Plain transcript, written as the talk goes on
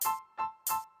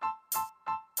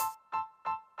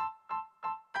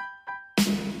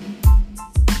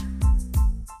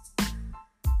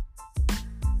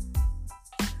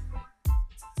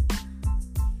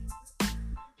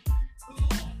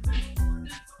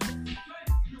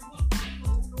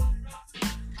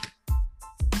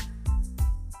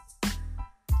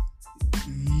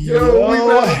Yo, we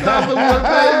got another one,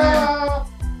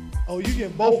 baby. Oh, you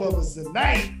get both of us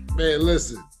tonight. Man,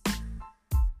 listen.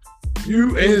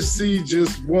 UNC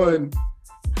just won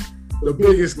the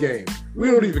biggest game.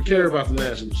 We don't even care about the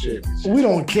national championship. We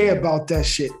don't care about that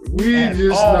shit. We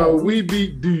just know we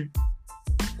beat Duke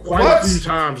quite a few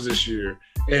times this year.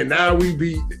 And now we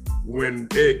beat when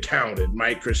it counted.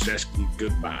 Mike Krzyzewski,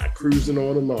 goodbye. Cruising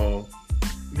on along.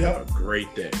 Yep. Have a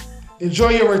great day. Enjoy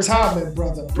your retirement,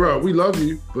 brother. Bro, we love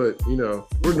you, but we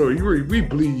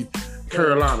bleed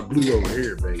Carolina blue over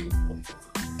here, baby.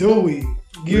 Do we?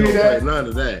 Give you that? None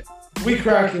of that. We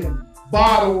cracking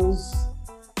bottles,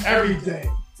 everything.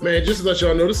 Man, just to let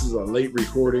y'all know, this is a late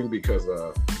recording because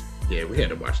we had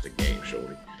to watch the game,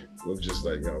 shorty. We'll just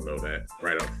let y'all know that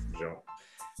right off the jump.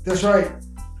 That's right.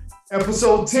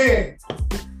 Episode 10.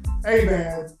 Hey,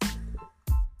 man.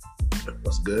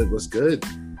 What's good? What's good?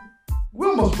 We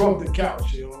almost broke the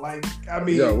couch, yo.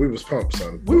 Yo, we was pumped,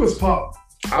 son. We was pumped.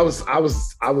 I don't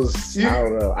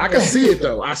know. I can see it,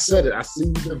 though. I said it. I see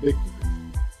the victory.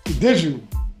 Did you?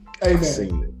 Hey, man. I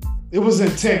seen it. It was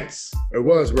intense. It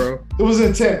was, bro. It was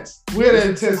intense. We had an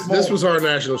intense moment. This was our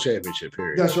national championship,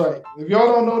 period. That's right. If y'all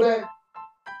don't know that,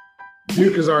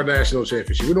 Duke is our national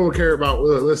championship. We don't care about,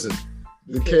 listen,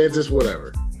 the Kansas,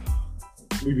 whatever.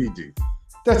 We beat Duke.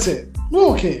 That's it. We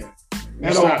don't care.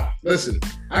 Listen,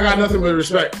 I got nothing but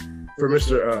respect for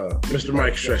Mr.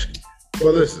 Mike Krzyzewski.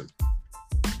 But listen,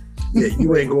 yeah,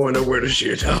 you ain't going nowhere this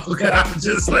year, dog. I'm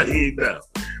just letting you know.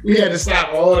 We had to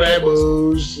stop all that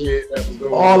bullshit that was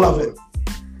going on. All of it.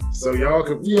 So y'all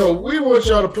could, we want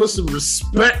y'all to put some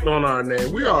respect on our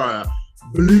name. We are a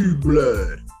blue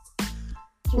blood.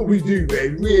 That's what we do,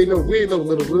 baby. We ain't no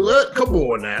little blood. Come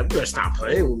on now. You better stop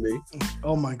playing with me.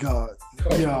 Oh my God.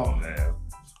 Come on now.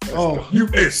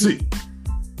 USC.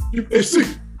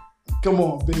 Come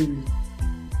on, baby.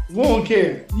 We don't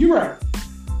care. You're right.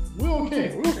 We don't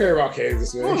care. We don't care about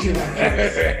Kansas, man. We don't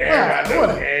care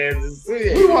about Kansas.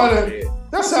 We want to.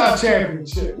 That's our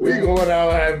championship. We going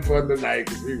out having fun tonight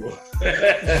because we won.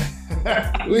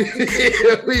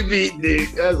 we beat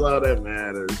Duke. That's all that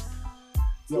matters.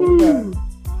 Yo,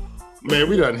 man,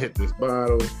 we done hit this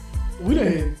bottle. We done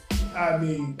hit. I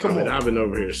mean, come on. I've been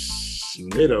over here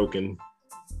smid-oaking.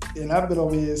 And I've been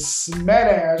over here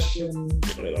smash and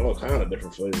all kind of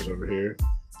different flavors over here.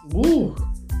 Woo.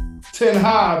 10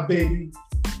 high, baby.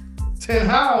 10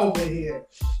 high over here.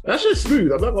 That shit's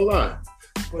smooth. I'm not gonna lie.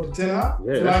 For the 10 high?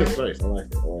 Yeah, that shit's nice. I like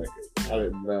it. I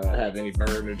didn't have any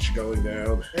burnage going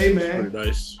down. Hey, man. It's pretty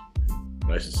nice.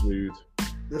 Nice and smooth.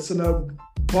 That's another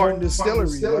Barton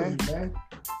Distillery, man.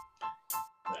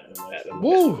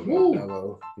 Woo.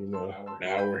 Hello.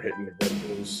 Now we're hitting the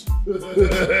vocals.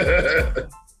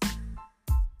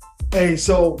 Hey,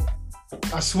 so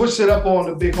I switched it up on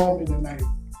the big homie tonight.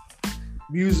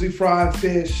 We usually fried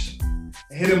fish and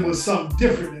hit him with something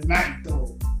different tonight,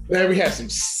 though. Man, we had some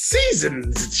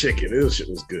seasoned chicken. This shit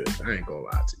was good. I ain't gonna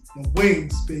lie to you. The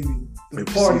wings, baby. The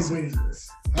party wings.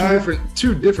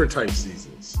 Two different type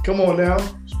seasons. Come on now.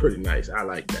 It's pretty nice. I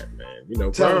like that,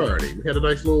 man. Priority. We had a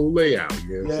nice little layout.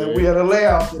 You know what I'm saying? We had a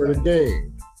layout for the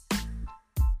game.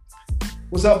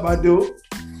 What's up, my dude?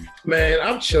 Man,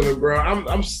 I'm chilling, bro.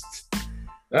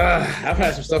 I've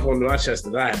had some stuff on my chest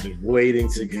that I have been waiting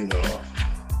to get off.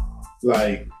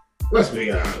 Like, let's be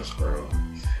honest, bro.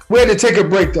 We had to take a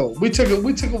break though. We took a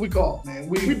week off, man.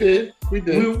 We did. We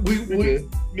did. You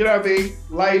know what I mean?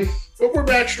 Life. But we're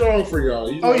back strong for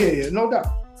y'all. Oh yeah, no doubt.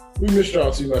 We missed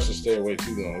y'all too much to stay away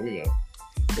too long,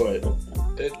 But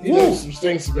some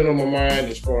things have been on my mind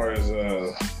as far as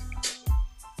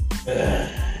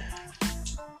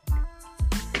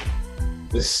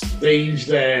the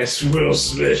staged ass Will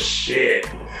Smith shit.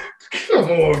 Come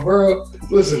on, bro.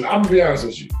 Listen, I'm gonna be honest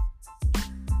with you.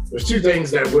 There's two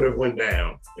things that would have went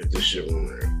down if this shit were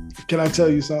real. Can I tell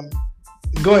you something?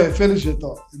 Go ahead, finish your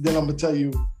thought. Then I'm gonna tell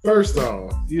you. First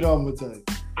off, I'm gonna tell you.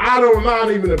 I'm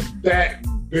not even that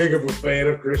big of a fan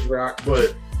of Chris Rock,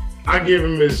 but I give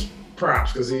him his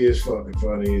props because he is fucking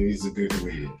funny and he's a good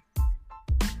comedian.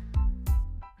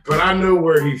 But I know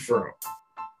where he's from.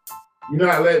 You're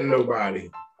not letting nobody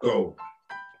go.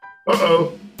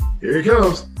 Uh-oh, here he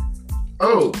comes.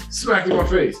 Oh, smacked in my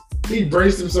face. He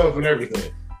braced himself and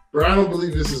everything. Bro, I don't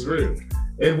believe this is real.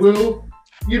 And Will,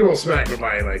 you don't smack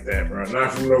nobody like that, bro.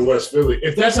 Not from no West Philly.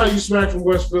 If that's how you smack from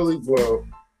West Philly, well,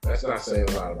 that's not saying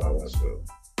a lot about West Philly.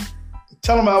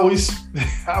 Tell them how we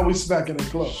smack in the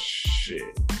club.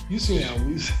 Shit. You see how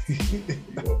we You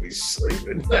gonna be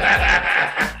sleeping.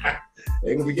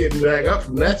 Ain't gonna be getting back up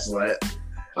from that slap.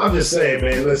 I'm just saying,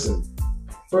 man, listen.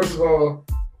 First of all,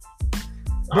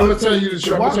 I'm gonna tell you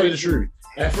the truth.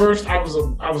 At first, I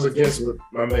was against what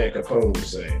my man Capone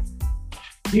was saying.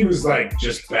 He was like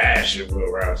just bashing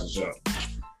Will Rouse's jump.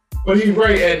 But he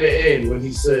right at the end when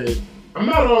he said, I'm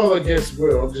not all against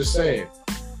Will, I'm just saying,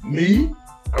 me,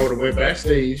 I would have went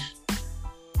backstage,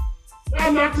 I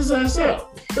knocked his ass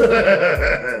out.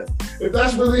 If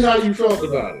that's really how you felt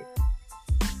about it.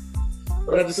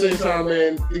 But at the same time,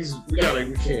 man, we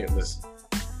can't listen.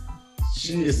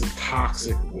 She is a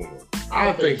toxic woman.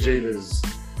 I think Jada's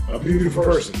a beautiful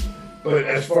person. But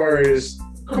as far as,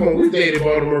 come on, we dated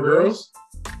Baltimore girls.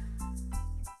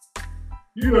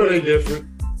 You know they different.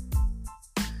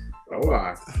 Don't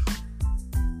lie.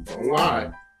 Don't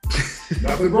lie.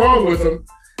 Nothing wrong with them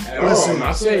at all. I'm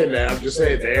not saying that. I'm just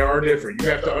saying they are different. You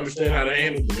have to understand how to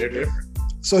handle them. They're different.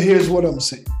 So here's what I'm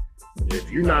saying. If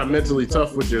you're not mentally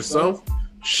tough with yourself,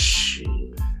 shit.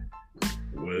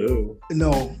 Well.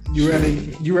 No, you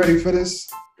ready? You ready for this?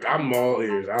 I'm all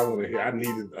ears. I want to hear. I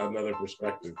needed another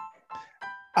perspective.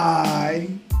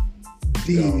 IDK.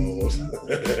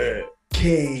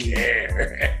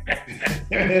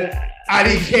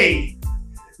 IDK.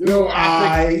 You know,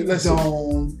 I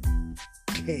don't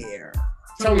care.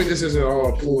 Tell me this isn't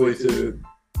all a ploy to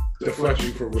deflect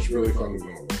you from what's really fucking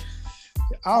going on.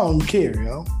 I don't care,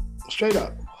 yo. Straight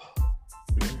up.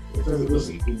 Because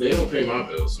listen, they don't pay my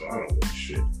bills, so I don't give a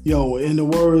shit. Yo, in the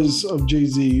words of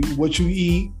Jay-Z, what you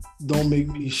eat don't make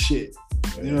me shit.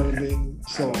 You know what I mean?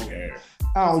 So I don't care.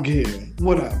 I don't care.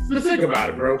 Whatever. But think about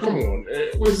it, bro. Come on.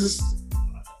 It was this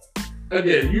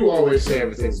again, you always say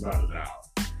everything's about a dollar.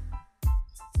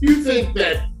 You think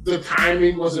that the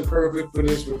timing wasn't perfect for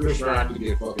this for Chris Rock to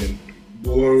get fucking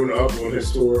blown up on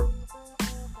his tour?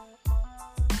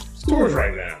 His tour's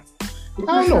right now.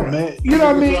 I don't know, man. You know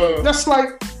what I mean? That's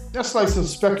like some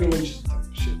speculation type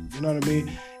of shit. You know what I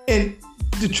mean? And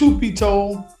the truth be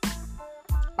told,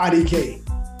 IDK.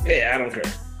 Yeah, I don't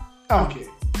care. I don't care.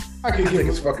 I can give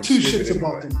two shits anyway.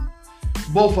 about them.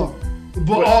 Both of them.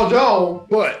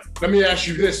 But let me ask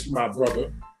you this, my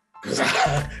brother.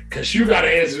 Because you got to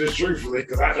answer this truthfully,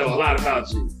 because I know a lot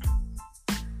about you.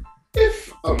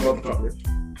 If a motherfucker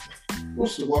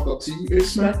wants to walk up to you and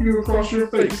smack you across your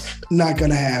face. Not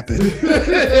going to happen.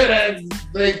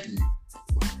 Thank you.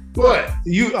 But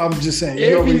I'm just saying.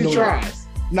 If he tries.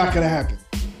 Not going to happen.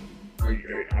 Are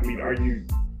you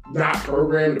not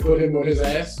programmed to put him on his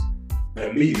ass?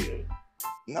 Immediately.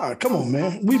 Nah, come on,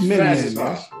 man. We men,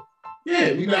 man.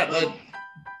 Yeah, we got like.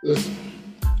 Listen.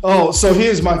 Oh, so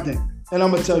here's my thing, and I'm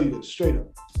gonna tell you this straight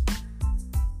up.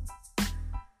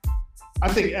 I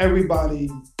think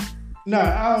everybody.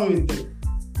 I don't even think.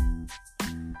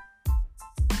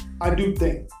 I do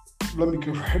think. Let me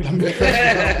correct what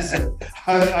I said.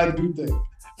 I do think,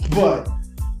 but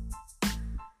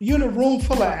you're in a room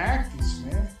full of actors,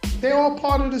 man. They all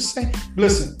part of the same.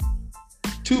 Listen.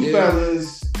 Two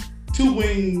fellas, two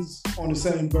wings on the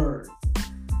same bird.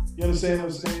 You understand what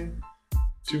I'm saying?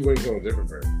 Two wings on a different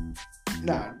bird.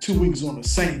 Nah, two wings on the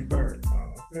same bird.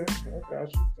 Oh, okay. I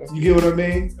got you. You get what I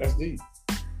mean? That's deep.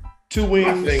 Two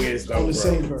wings on the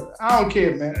same bird. I don't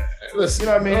care, man. Listen,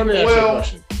 you know what I mean? Let me ask you a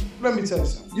question. Let me tell you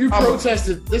something. You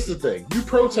protested, this is the thing. You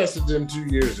protested them 2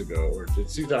 years ago, or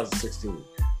 2016,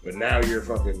 but now you're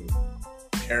fucking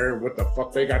caring what the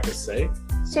fuck they got to say?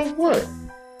 So what?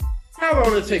 How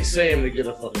long did it take Sam to get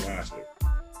a fucking Oscar?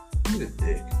 He's a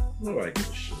dick. Nobody gives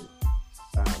a shit.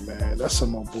 Nah, man, that's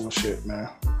some more bullshit, man.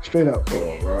 Straight up. Come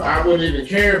on, bro. I wouldn't even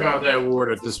care about that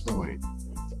award at this point.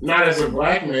 Not as a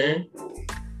black man.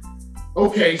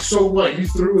 Okay, so what? You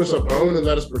threw us a bone and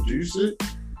let us produce it?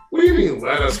 What do you mean,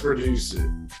 let us produce it?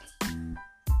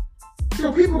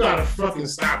 Yo, people gotta fucking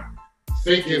stop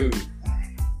thinking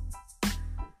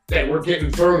that we're getting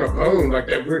thrown a bone like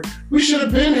that. We should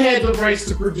have been had the rights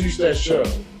to produce that show.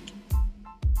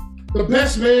 The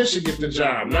best man should get the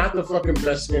job, not the fucking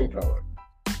best skin color.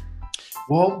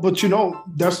 Well, but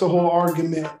that's the whole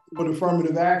argument with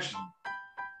affirmative action.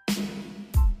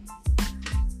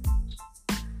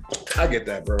 I get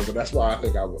that, bro, but that's why I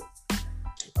think I was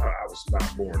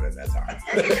not born at that time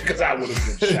because I would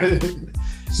have been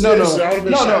shot.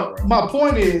 No. My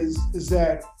point is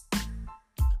that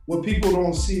what people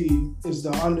don't see is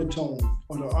the undertone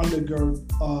or the undergird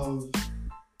of,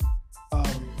 I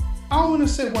don't want to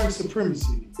say white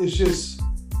supremacy. It's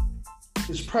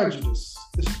prejudice.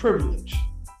 It's privilege.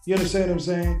 You understand what I'm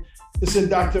saying? It's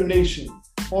indoctrination.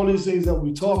 All these things that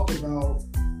we talked about,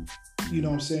 you know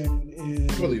what I'm saying?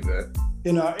 I believe that.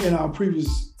 In our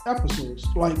previous episodes.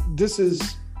 Like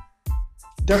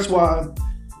that's why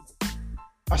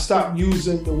I stopped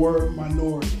using the word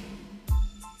minority,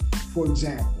 for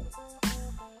example.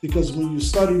 Because when you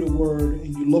study the word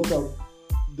and you look up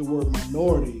the word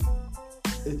minority,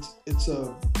 it's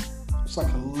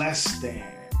like a less than.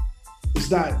 It's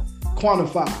not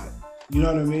quantified. You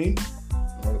know what I mean?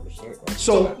 100%.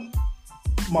 So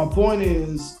my point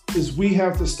is we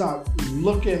have to stop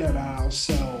looking at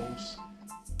ourselves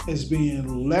as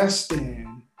being less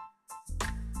than,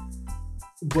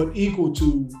 but equal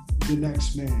to the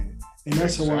next man. And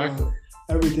that's why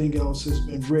everything else has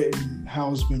been written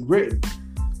how it's been written.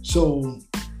 So,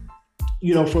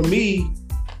 for me,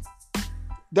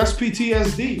 that's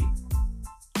PTSD,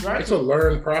 right? It's a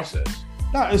learned process.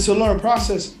 No, it's a learned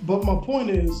process. But my point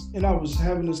is, and I was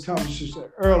having this conversation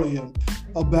earlier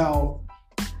about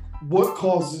what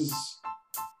causes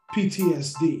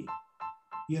PTSD.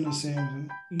 You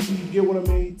understand? You get what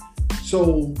I mean?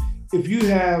 So if you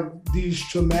have these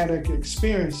traumatic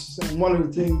experiences, and one of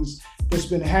the things that's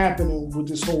been happening with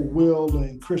this whole Will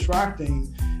and Chris Rock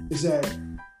thing is that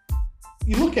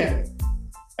you look at it.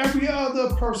 Every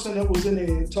other person that was in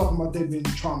there talking about they've been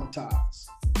traumatized.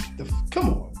 Come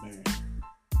on, man.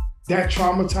 That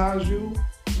traumatized you?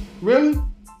 Really?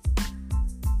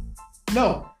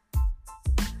 No.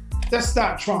 That's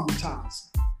not traumatizing.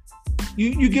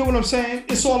 You get what I'm saying?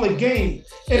 It's all a game.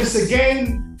 And it's a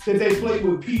game that they play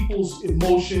with people's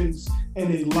emotions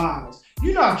and their lives.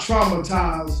 You're not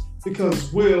traumatized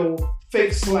because Will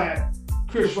fake slap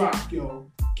Chris Rock,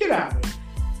 yo. Get out of here.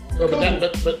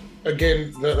 But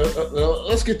again,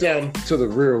 let's get down to the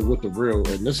real with the real.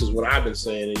 And this is what I've been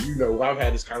saying. And I've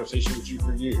had this conversation with you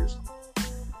for years.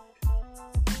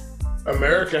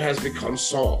 America has become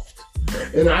soft.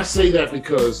 And I say that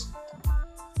because,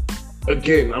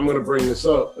 again, I'm going to bring this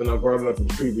up, and I brought it up in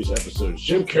previous episodes.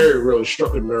 Jim Carrey really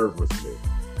struck a nerve with me.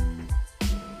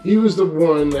 He was the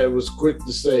one that was quick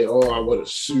to say, I would have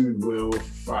sued Will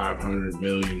for $500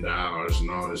 million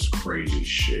and all this crazy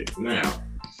shit. Now,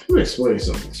 let me explain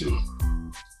something to you.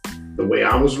 The way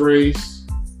I was raised,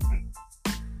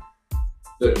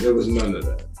 there was none of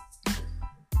that.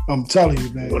 I'm telling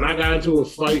you, man. When I got into a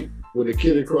fight with a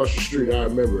kid across the street, I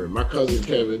remember it. My cousin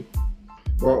Kevin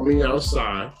brought me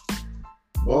outside,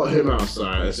 brought him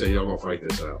outside, and said, y'all gonna fight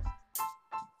this out.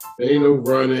 There ain't no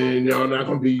running, y'all not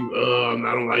gonna be, I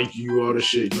don't like you, all the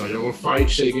shit. Y'all gonna fight,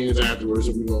 shake hands afterwards,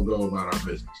 and we gonna go about our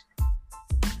business.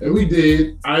 And we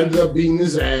did. I ended up beating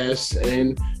his ass,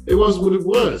 and it was what it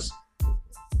was.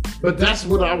 But that's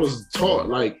what I was taught.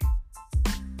 Like,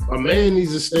 a man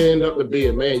needs to stand up and be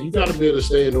a man. You got to be able to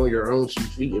stand on your own 2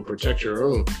 feet and protect your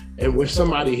own. And when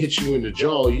somebody hits you in the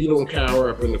jaw, you don't cower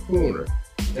up in the corner.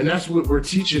 And that's what we're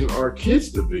teaching our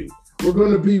kids to be. We're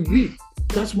going to be weak.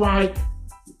 That's why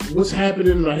what's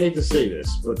happening, and I hate to say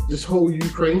this, but this whole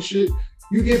Ukraine shit,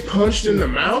 you get punched in the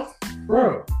mouth,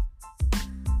 bro.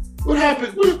 What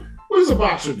happened? What does a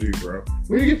boxer do, bro?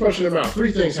 When you get punched in the mouth,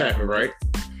 3 things happen, right?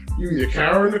 You either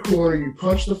cower in the corner, you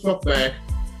punch the fuck back,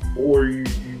 or you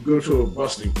go to a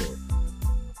busting point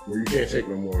where you can't take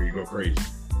no more, you go crazy.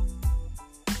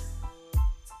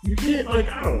 You can't,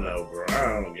 I don't know, bro.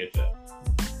 I don't get that.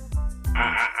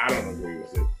 I don't agree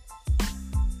with it.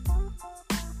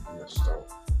 I just don't.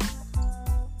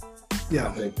 Yeah.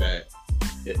 I think that,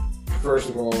 first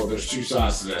of all, there's 2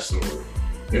 sides to that story.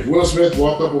 If Will Smith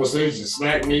walked up on stage and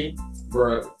smacked me,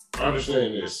 bro,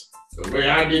 understand this. The way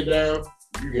I get down,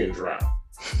 you getting dropped.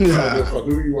 I don't give a fuck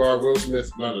who you are, Will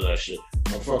Smith, none of that shit.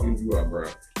 I'm fucking you up, bro.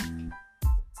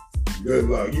 Good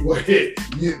luck.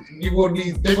 You gonna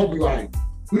need, they're gonna be like,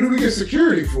 who do we get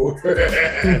security for?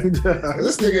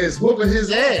 This nigga is whooping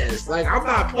his ass. Like, I'm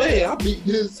not playing, I'm beating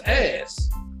his ass.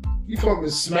 You come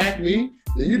and smack me,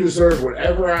 then you deserve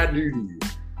whatever I do to you.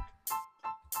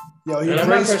 Yo, and I'm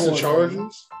not pressing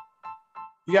charges.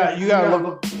 You gotta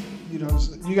look,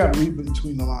 you gotta read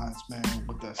between the lines, man,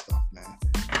 with that stuff, man.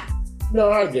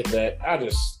 No, I get that.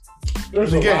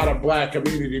 There's a lot of black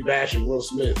community bashing Will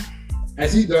Smith.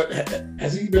 Has he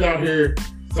been out here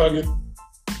thugging,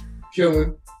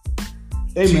 killing,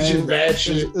 teaching bad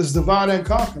shit? It's divide and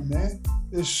conquer, man.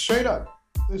 It's straight up.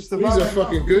 He's a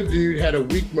fucking good dude, had a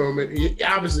weak moment. He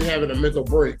obviously having a mental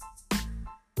break.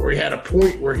 Or he had a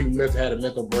point where he had a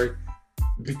mental break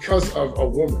because of a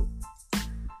woman.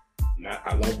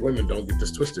 I love women, don't get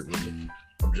this twisted with me.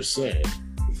 I'm just saying.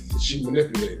 She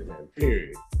manipulated him,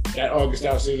 period. That August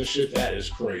Alsina shit, that is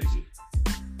crazy.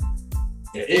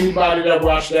 And anybody that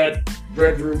watched that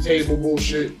bedroom table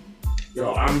bullshit,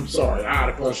 yo, I'm sorry, I'd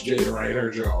have punched Jada right in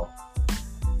her jaw.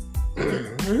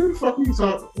 Who the fuck are you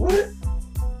talking? What?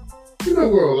 You know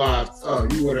we're alive. Oh,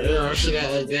 you want to air our shit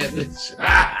out like that, bitch?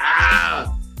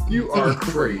 You are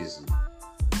crazy.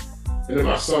 And then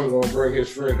my son gonna bring his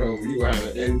friend home. You gonna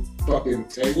have an fucking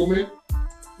entanglement?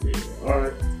 Yeah, all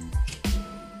right.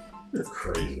 You're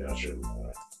crazy out your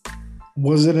mind.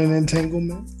 Was it an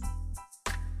entanglement?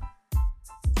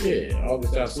 Yeah,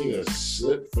 August Alsina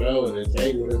slipped, fell, and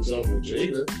entangled himself with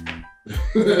Jada.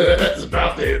 That's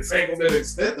about the entanglement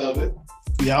extent of it.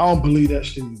 Yeah, I don't believe that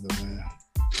shit either, man.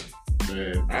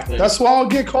 Man, I think that's why I don't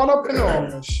get caught up in all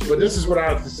that shit. But this is what I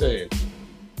have to say.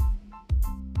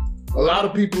 A lot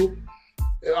of people,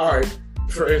 all right,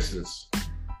 for instance,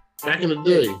 back in the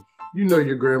day, you know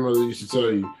your grandmother used to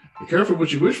tell you, be careful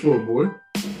what you wish for, boy.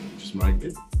 Just might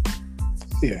get.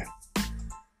 Yeah.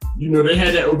 You know, they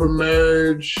had that open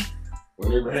marriage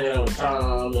when they were hanging out with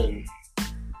Tom and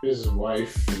his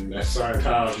wife and that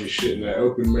Scientology shit and that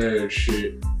open marriage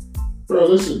shit. Bro,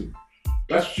 listen,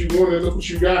 that's what you wanted, look what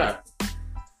you got.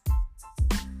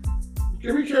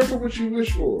 Be careful what you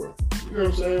wish for. You know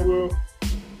what I'm saying? Well,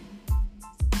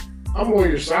 I'm on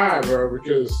your side, bro,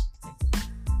 because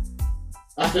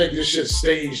I think this shit's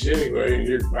staged anyway and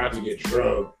you're about to get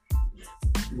drugged.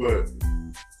 But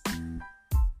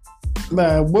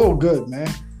man, Will good, man.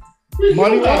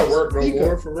 Money gotta work no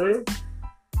more, for real.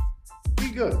 He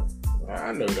good.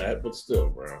 I know that, but still,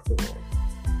 bro. Come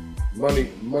on. Money,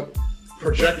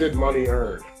 projected money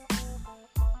earned.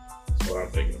 That's what I'm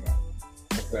thinking about.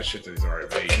 That shit that he's already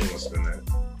paid. He won't spend that.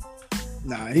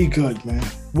 Nah, he good, man.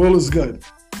 Will is good.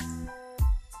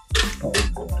 Oh,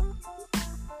 boy.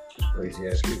 Crazy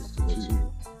ass kids.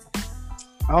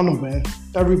 I don't know, man.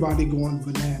 Everybody going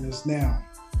bananas now.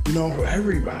 You know? Bro,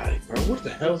 everybody, bro. What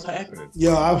the hell's happening?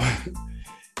 Yeah,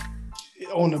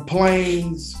 on the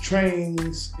planes,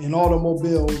 trains, and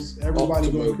automobiles,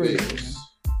 everybody going crazy. Man.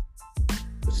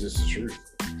 This is the truth.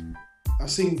 I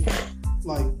seen,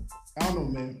 like, I don't know,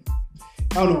 man.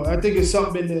 I don't know. I think it's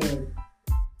something in there.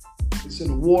 It's in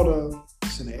the water.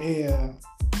 It's in the air.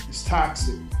 It's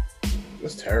toxic.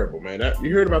 That's terrible, man.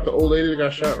 You heard about the old lady that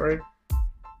got shot, right?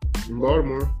 In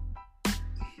Baltimore.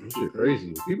 That shit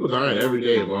crazy. People dying every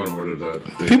day in Baltimore.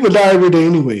 People die every day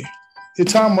anyway. The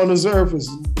time on this earth is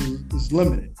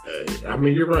limited. I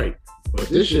mean, you're right. But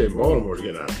this shit in Baltimore is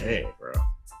getting out of hand, bro.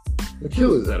 The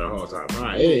killers at a all-time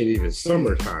high. It ain't even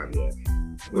summertime yet.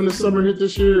 When the summer hit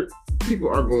this year, people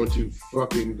are going to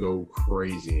fucking go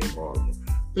crazy in Baltimore.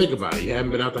 Think about it. You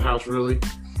haven't been out the house really.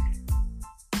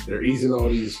 They're easing all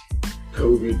these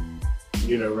COVID,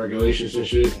 regulations and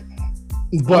shit.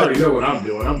 But I already know what I'm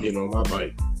doing. I'm getting on my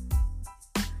bike.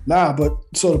 Nah, but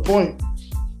so the point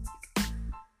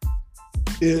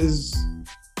is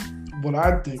what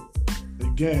I think.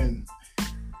 Again,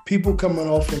 people coming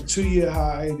off a 2-year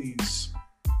hiatus.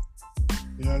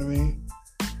 You know what I mean?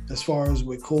 As far as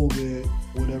with COVID,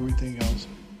 with everything else,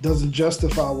 doesn't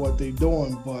justify what they're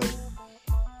doing, but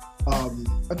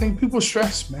I think people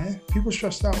stressed, man. People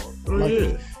stressed out. Oh,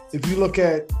 yeah. If you look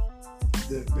at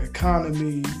the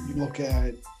economy, you look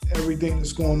at everything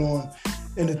that's going on,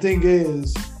 and the thing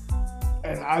is,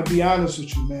 and I'll be honest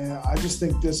with you, man, I just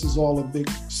think this is all a big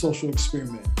social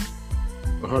experiment.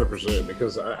 100%,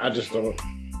 because I just don't.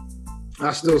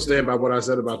 I still stand by what I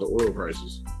said about the oil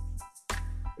prices.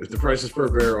 If the prices per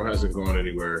barrel hasn't gone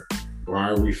anywhere, why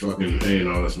are we fucking paying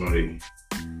all this money?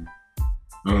 I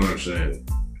don't understand.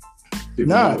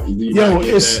 But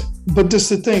this is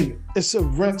the thing. It's a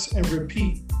rinse and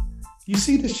repeat. You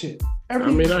see the shit. I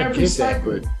get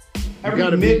cycle, that, but every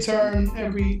midterm,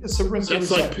 it's a rinse and recycle.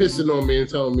 That's like pissing on me and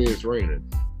telling me it's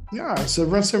raining. Yeah, it's a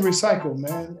rinse and recycle,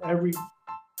 man. Every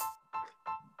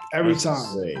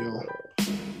time. Insane,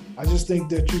 I just think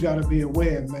that you got to be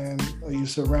aware, man, of your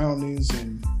surroundings,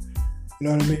 and you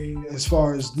know what I mean, as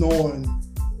far as knowing,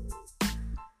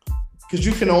 because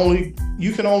you can only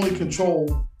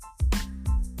control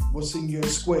what's in your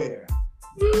square.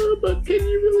 But can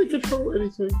you really control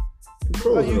anything?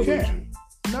 You can.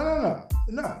 No.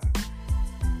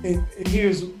 And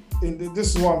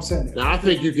this is what I'm saying. Now I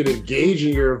think you can engage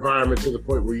in your environment to the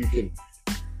point where you can.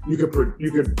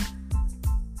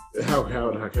 How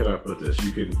can I put this?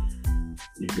 You can.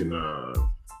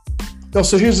 No,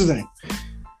 so here's the thing.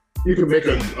 You can make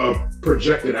a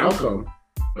projected outcome,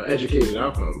 an educated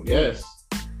outcome. Yes,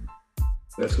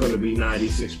 that's going to be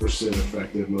 96%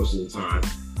 effective most of the time.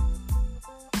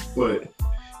 But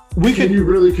can you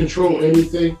really control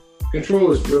anything?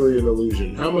 Control is really an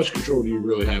illusion. How much control do you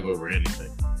really have over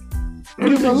anything?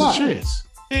 There's a lot. Chance.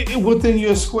 Within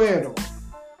your square, though.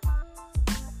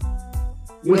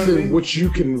 Within what you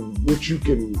can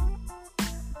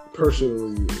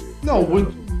personally. No,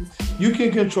 you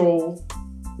can control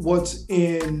what's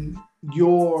in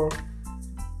your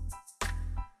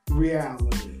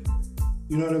reality.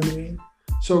 You know what I mean?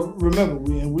 So remember,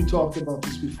 we talked about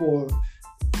this before,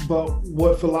 but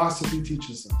what philosophy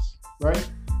teaches us, right?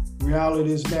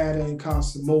 Reality is matter in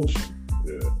constant motion.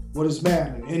 Yeah. What is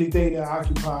matter? Anything that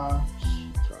occupies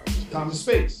time and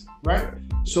space, right?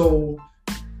 So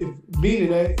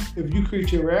Meaning that if you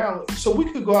create your reality, so we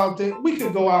could go out there, we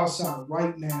could go outside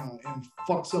right now and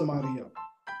fuck somebody up.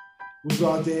 We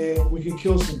go out there, we can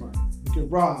kill somebody, we can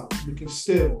rob, we can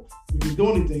steal, we can do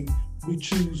anything. We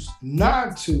choose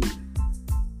not to.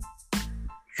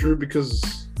 True,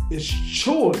 because it's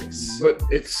choice. But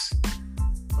it's,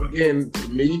 again, to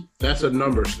me, that's a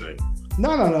numbers thing.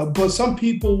 No. But some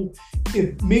people,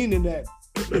 meaning that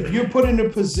if you're put in a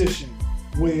position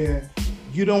where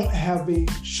you don't have a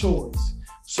choice.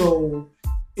 So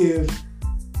if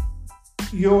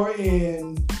you're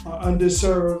in an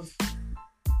underserved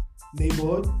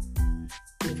neighborhood,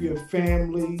 if your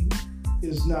family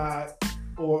is not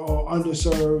or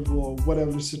underserved or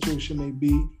whatever the situation may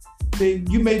be, then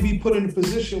you may be put in a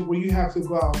position where you have to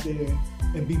go out there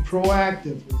and be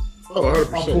proactive. Oh,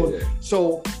 100%. Yeah.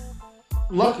 So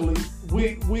luckily,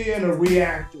 we're in a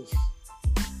reactive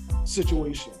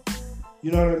situation.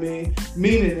 You know what I mean?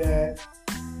 Meaning that,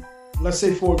 let's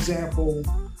say, for example,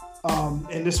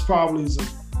 and this probably is a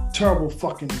terrible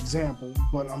fucking example,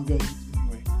 but I'm going to use it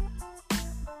anyway.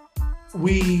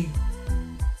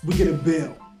 We get a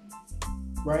bill,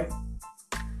 right?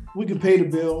 We can pay the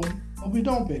bill, or we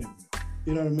don't pay the bill.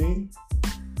 You know what I mean?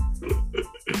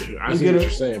 I see what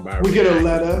you're saying, Byron. We get a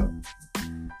letter.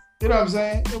 You know what I'm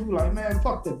saying? And we're like, man,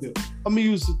 fuck that bill. I'm going to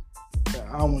use it.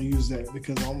 I don't want to use that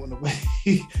because I don't want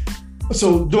to.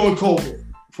 So during COVID,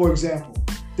 for example,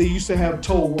 they used to have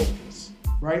toll workers,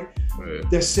 right? Yeah.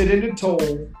 That sit in the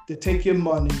toll, that take your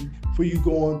money for you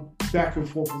going back and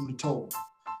forth from the toll,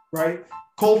 right?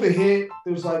 COVID hit, it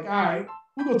was like, all right,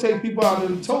 we're going to take people out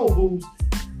of the toll booths,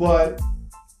 but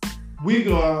we're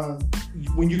going to,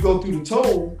 when you go through the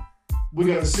toll, we're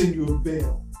going to send you a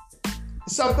bill.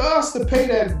 It's up to us to pay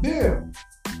that bill,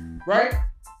 right?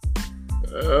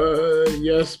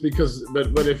 Yes, because,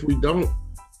 but if we don't,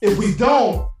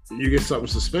 you get something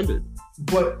suspended.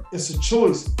 But it's a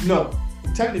choice. No,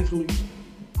 technically,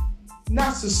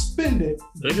 not suspended.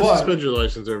 They can suspend your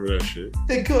license over that shit.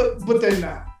 They could, but they're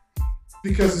not.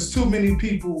 Because there's too many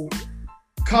people,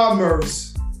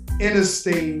 commerce,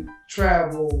 interstate,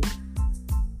 travel,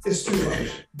 it's too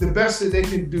much. The best that they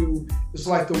can do is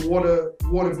like the water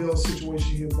bill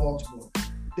situation here in Baltimore.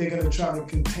 They're going to try to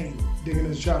contain it. They're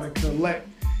going to try to collect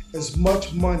as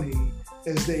much money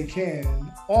as they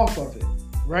can off of it,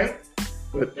 right?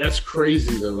 But that's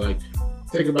crazy though. Like,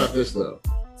 think about this though.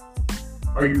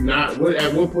 Are you not?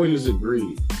 At what point is it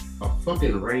greed? A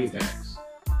fucking rain tax.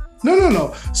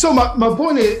 No. So my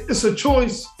point is, it's a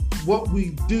choice what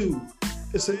we do.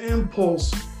 It's an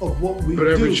impulse of what we do. But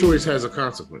every choice has a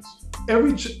consequence.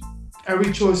 Every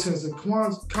choice has a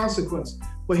consequence.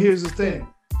 But here's the thing.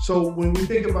 So when we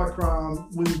think about crime,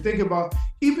 when we think about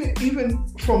even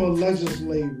from a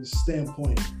legislative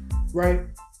standpoint, right?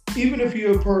 Even if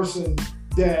you're a person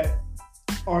that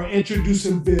are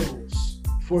introducing bills,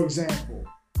 for example,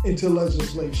 into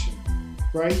legislation,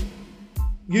 right?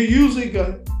 You're usually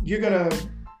you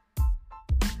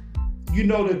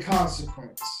know the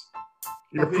consequence.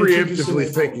 You're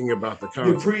preemptively thinking about the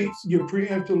consequence. You're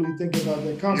preemptively thinking about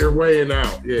that consequence. You're weighing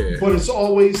out, yeah. But it's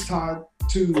always tied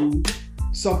to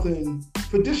something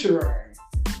fiduciary,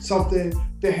 something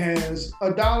that has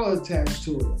a dollar attached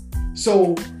to it.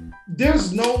 So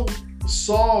there's no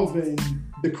solving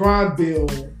the crime bill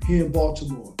here in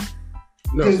Baltimore.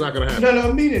 No, it's not going to happen.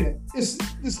 No, meaning it. It's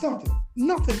nothing.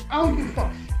 Nothing. I don't give a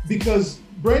fuck. Because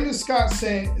Brandon Scott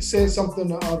said something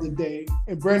the other day,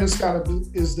 and Brandon Scott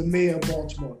is the mayor of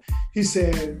Baltimore. He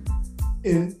said,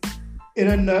 in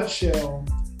a nutshell,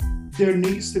 there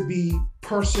needs to be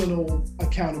personal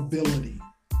accountability.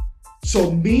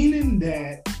 So meaning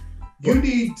that you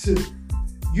need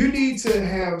to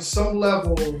have some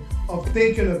level of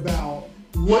thinking about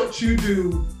what you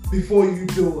do before you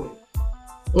do it.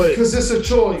 Because it's a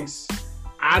choice.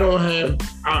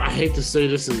 I hate to say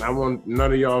this, and I want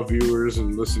none of y'all viewers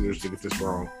and listeners to get this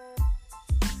wrong,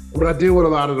 but I deal with a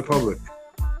lot of the public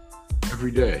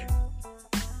every day.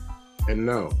 And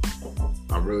no,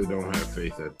 I really don't have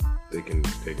faith that they can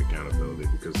take accountability,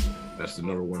 because that's the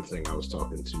number one thing. I was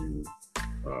talking to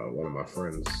one of my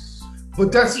friends.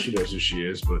 But she knows who she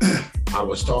is, but I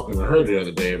was talking to her the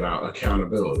other day about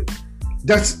accountability.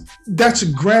 That's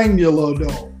granular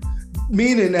though,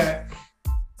 meaning that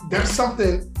that's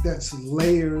something that's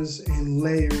layers and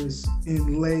layers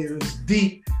and layers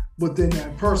deep within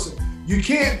that person. You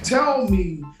can't tell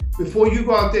me before you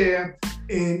go out there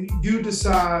and you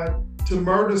decide to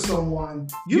murder someone,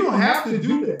 you don't have to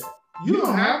do that. You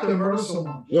don't have to murder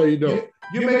someone. No, you don't.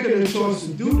 You're making a choice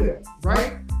to do that,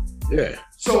 right? Yeah.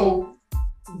 So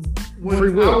when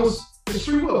It's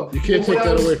free will. You can't take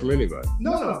that away from anybody.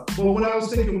 No. But when I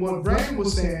was thinking what Brandon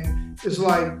was saying, it's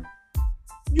like,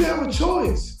 you have a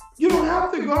choice. You don't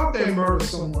have to go out there and murder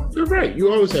someone. You're right.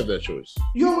 You always have that choice.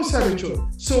 You always have a choice.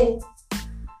 So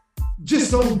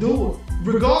just don't do it.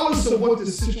 Regardless of what the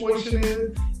situation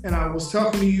is, and I was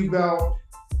talking to you about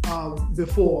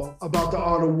before, about the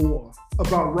art of war,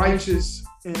 about righteous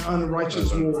and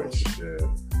unrighteous wars. Yeah.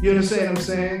 You understand what I'm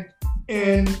saying?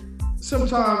 And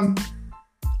sometimes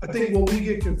I think what we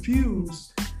get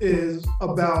confused is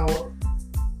about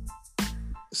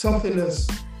something that's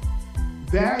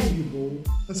valuable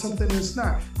and something that's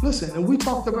not. Listen, and we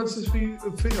talked about this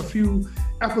a few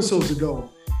episodes ago,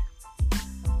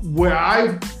 where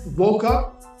I woke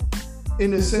up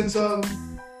in the sense of,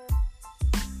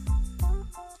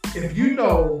 if you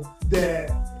know that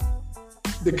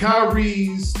the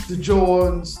Kyries, the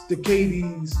Jordans, the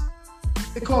KDs,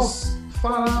 it costs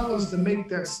 $5 to make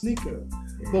that sneaker.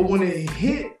 But when it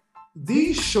hit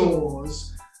these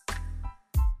shores,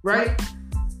 right,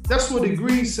 that's where the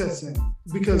greed sets in.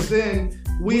 Because then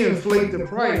we inflate the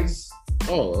price.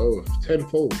 Oh,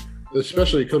 tenfold.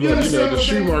 Especially because the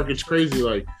shoe market's crazy.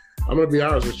 Like, I'm gonna be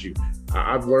honest with you.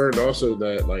 I've learned also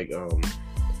that, like,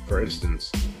 for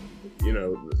instance,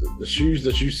 the shoes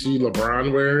that you see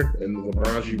LeBron wear and the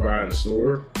LeBrons you buy in the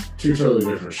store, two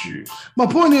totally different shoes. My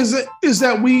point is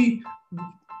that we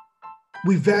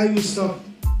value stuff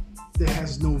that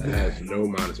has no value. That has no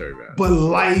monetary value. But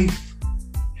life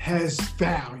has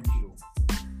value.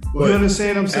 But you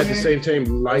understand what I'm saying? At the same time,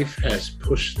 life has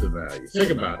pushed the value.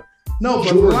 Think about it. No,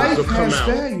 but Jordans life has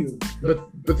value. But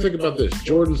think about this.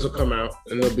 Jordans will come out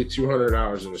and they'll be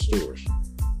 $200 in the stores.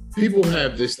 People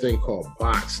have this thing called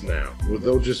bots now, where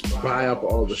they'll just buy up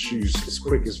all the shoes as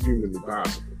quick as humanly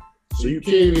possible. So you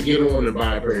can't even get on and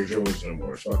buy a pair of Jordans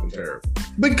anymore. It's fucking terrible.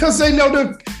 Because they know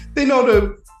the.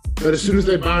 But as soon as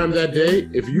they buy them that day,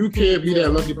 if you can't be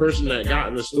that lucky person that got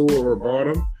in the store or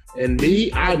bought them, and me,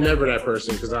 I'm never that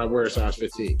person because I wear a size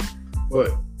 15.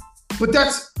 But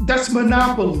that's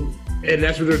monopoly. And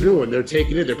that's what they're doing. They're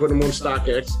taking it, they're putting them on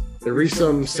StockX, they resell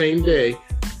them the same day.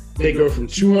 They go from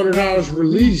 $200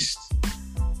 released,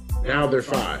 now they're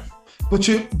 $5.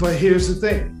 But here's the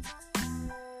thing.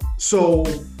 So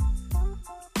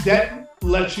that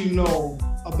lets you know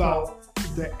about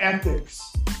the ethics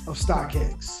of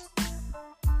StockX.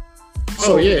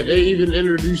 Oh yeah, they even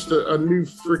introduced a new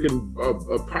freaking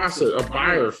a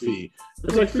buyer fee.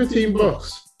 It's like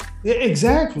 $15. Yeah,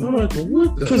 exactly. I'm like,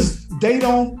 what? Because they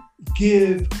don't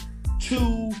give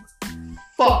two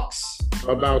fucks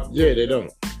about. Yeah, they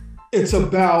don't. It's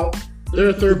about. They're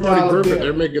a third-party broker.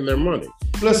 They're making their money.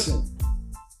 Listen.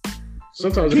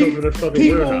 Sometimes it comes to their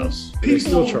fucking warehouse.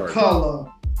 People of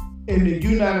color in the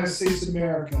United States of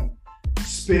America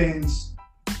spends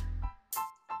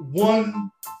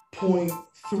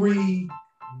 $1.3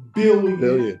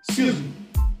 billion. Excuse me,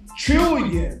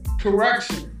 trillion.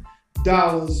 Correction.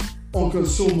 Dollars on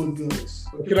consumer goods.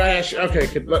 Can I ask you? Okay,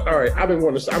 all right.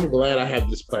 I'm glad I have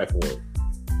this platform.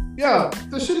 Yeah,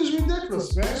 this shit is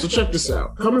ridiculous, man. So check this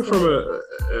out. Coming from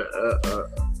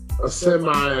a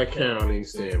semi-accounting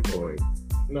standpoint,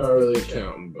 not really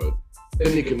accounting, but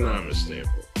an economic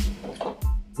standpoint,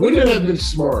 wouldn't it have been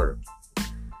smarter?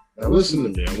 Now listen to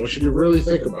me. I want you to really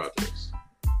think about this.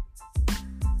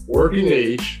 Working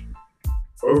age,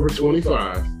 over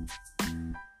 25,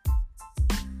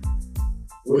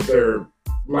 with their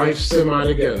life semi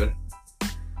together,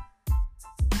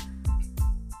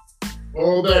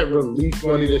 all that relief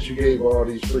money that you gave all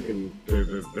these freaking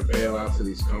the bailouts to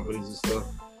these companies and stuff,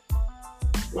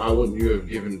 why wouldn't you have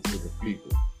given it to the people?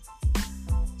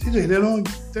 TJ,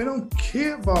 they don't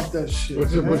care about that shit.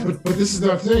 But this is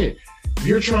what I'm saying.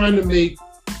 You're trying to make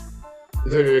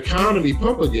the economy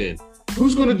pump again.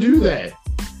 Who's going to do that?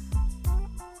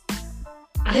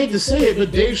 I hate to say it,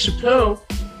 but Dave Chappelle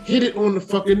hit it on the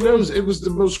fucking nose. It was the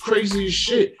most craziest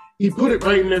shit. He put it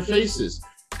right in their faces.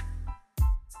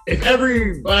 If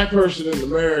every black person in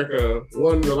America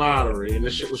won the lottery and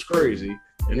this shit was crazy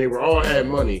and they were all had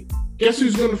money, guess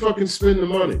who's going to fucking spend the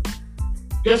money?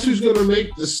 Guess who's going to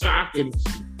make the stock and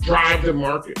drive the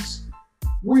markets?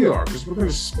 We are, because we're going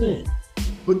to spend.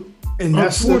 And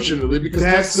unfortunately, because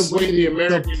that's the way the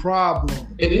American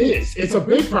problem. It is. It's a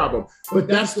big problem, but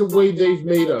that's the way they've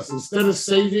made us. Instead of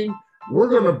saving, we're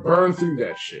going to burn through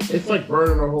that shit. It's like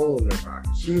burning a hole in their pocket.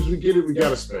 As soon as we get it, we got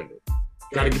to spend it.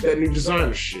 Got to get that new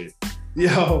designer shit.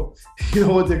 Yo, you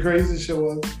know what the crazy shit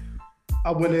was?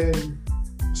 I went in,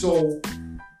 so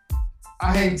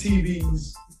I hang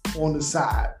TVs on the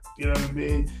side, you know what I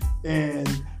mean?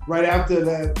 And right after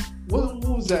that, what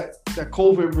was that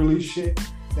COVID release shit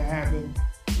that happened?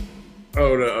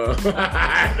 Oh no,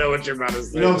 I know what you're about to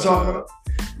say. You know what I'm talking about?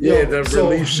 Yeah, the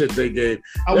relief shit they gave.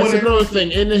 That's another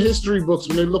thing. In the history books,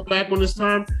 when they look back on this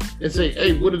time and say,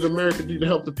 hey, what did America do to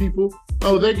help the people?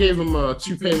 Oh, they gave them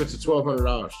 2 payments of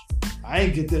 $1,200. I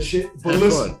ain't get that shit. But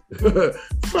listen,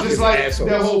 just like assholes.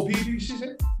 That whole BB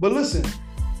shit. But listen,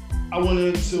 I went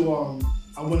into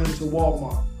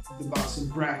Walmart to buy some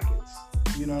brackets.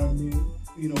 You know what I mean?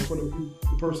 You know, for the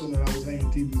person that I was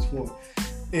hanging TVs for.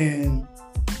 And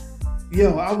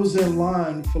yo, I was in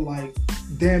line for like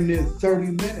damn near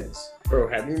 30 minutes. Bro,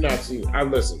 have you not seen?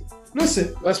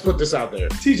 Listen. Let's put this out there.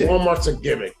 TJ. Walmart's a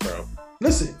gimmick, bro.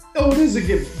 Listen. Oh, it is a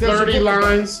gimmick. 30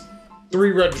 lines,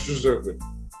 3 registers open.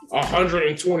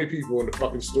 120 people in the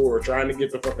fucking store trying to get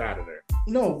the fuck out of there.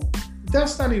 No,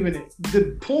 that's not even it.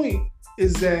 The point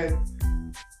is that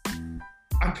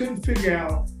I couldn't figure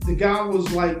out, the guy was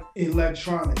like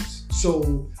electronics.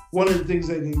 So one of the things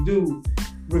they can do,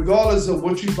 regardless of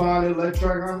what you buy in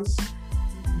electronics,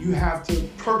 you have to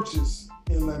purchase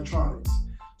in electronics.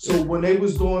 So when they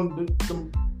was doing the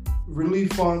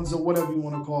relief funds or whatever you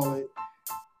want to call it,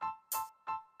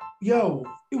 yo,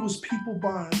 it was people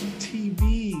buying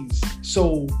TVs.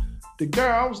 So the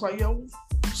girl, I was like, yo,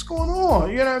 what's going on?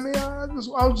 You know what I mean? I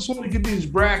just want to get these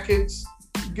brackets,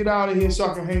 get out of here so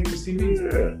I can hang these TVs.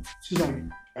 Yeah. She's like,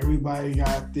 everybody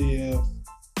got their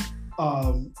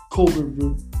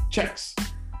COVID checks.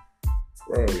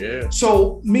 Bro, yeah.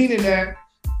 So meaning that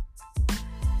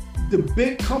the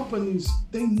big companies,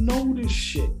 they know this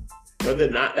shit. But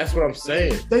they're not. That's what I'm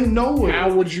saying. They know it.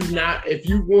 How would you not? If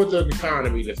you want the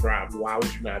economy to thrive, why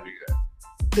would you not do that?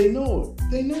 They know it.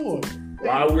 They know it.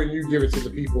 Why wouldn't you give it to the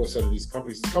people instead of these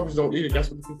companies? These companies don't need it. That's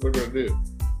what the people are going to do.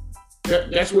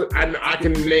 That's what I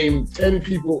can name 10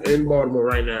 people in Baltimore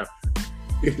right now.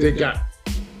 If they got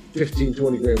 15,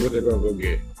 20 grand, what they're going to go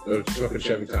get? A fucking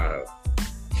Chevy Tahoe.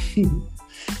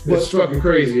 It's fucking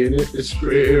crazy, and it's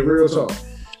real talk.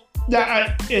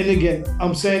 Yeah, and again,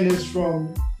 I'm saying this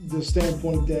from the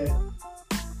standpoint that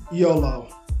YOLO.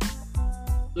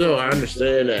 No, I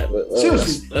understand that, but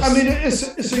seriously, I mean, it's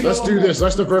a let's do this.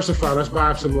 Let's diversify. Let's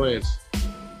buy up some lands.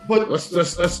 But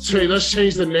let's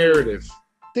change the narrative.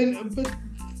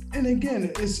 And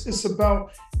again, it's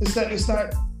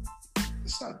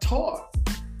not taught.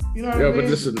 You know what I mean? But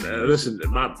listen.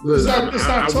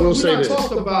 I will say this.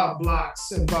 Talk about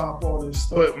blocks and Bob all this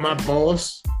stuff. But my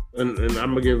boss, and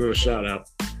I'm gonna give him a shout out.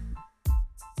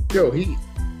 Yo,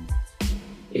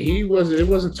 it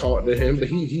wasn't taught to him, but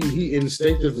he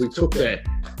instinctively took that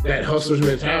hustler's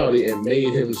mentality and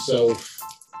made himself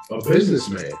a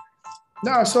businessman.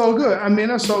 No, it's all good. I mean,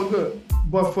 that's all good.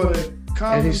 But for the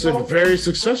common and he's very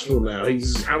successful now.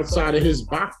 He's outside of his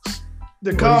box.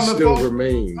 The common still folk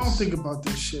remains. I don't think about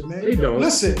this shit, man. They don't.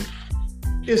 Listen,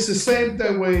 it's the same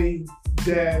way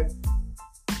that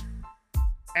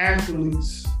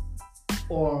athletes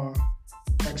are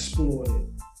exploited.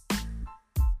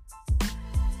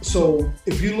 So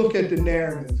if you look at the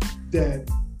narrative that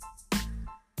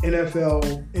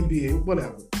NFL, NBA,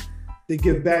 whatever, they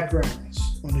give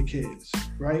backgrounds on the kids,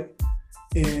 right?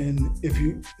 And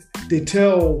they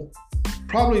tell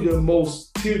probably the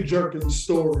most tear-jerking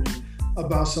story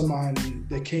about somebody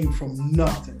that came from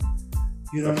nothing.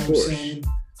 You know what I'm saying?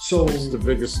 So it's the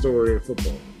biggest story in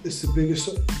football. It's the biggest.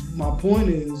 My point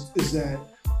is that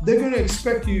they're gonna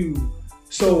expect you.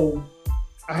 So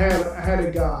I had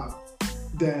a guy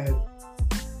that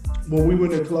when we were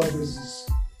in the club business,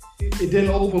 it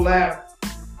didn't overlap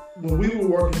when we were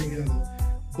working together,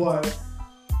 but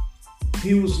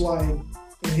he was like,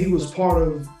 and he was part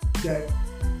of that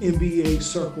NBA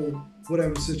circle,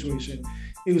 whatever situation.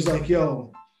 He was like,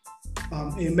 yo,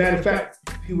 and matter of fact,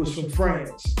 he was from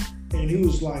France, and he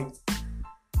was like,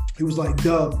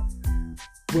 Doug,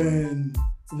 when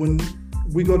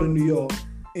we go to New York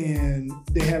and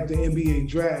they have the NBA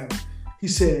draft, he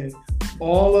said,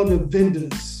 all of the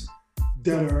vendors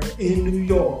that are in New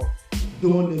York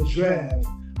during the draft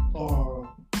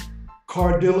are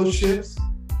car dealerships,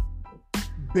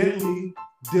 Bentley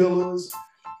dealers,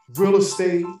 real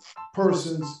estate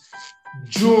persons,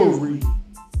 jewelry.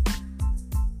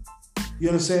 You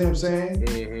understand what I'm saying?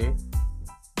 Mm-hmm.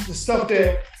 The stuff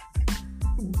that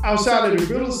outside of the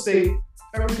real estate,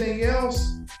 everything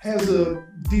else has a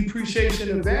depreciation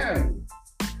in value.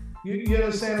 You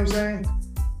understand what I'm saying?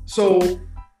 So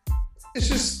it's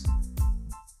just,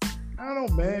 I don't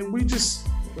know, man.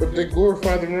 But they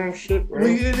glorify the wrong shit,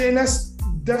 right? And that's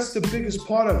the biggest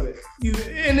part of it.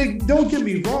 Don't get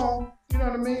me wrong. You know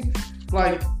what I mean?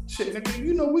 Like shit,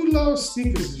 nigga, we love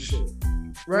sneakers and shit,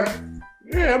 right?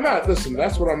 Yeah, I'm not. Listen,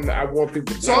 that's what I want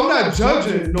people to So I'm not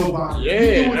judging nobody.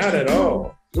 Yeah, not at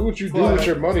all. Do what you do with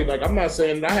your money. Like, I'm not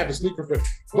saying I have a sneaker fit,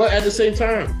 but at the same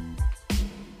time,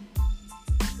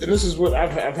 and this is what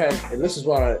I've had, and this is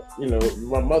why, you know,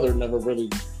 my mother never really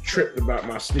tripped about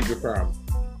my sneaker problem.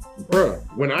 Bruh,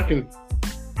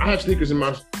 I have sneakers in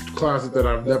my closet that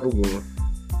I've never worn,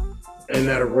 and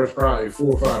that are worth probably $400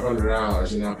 or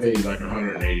 $500, and I paid like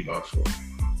 $180 for them.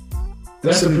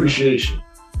 That's appreciation.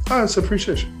 Oh, it's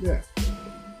appreciation. Yeah.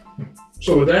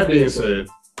 So with that being said,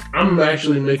 I'm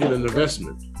actually making an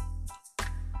investment.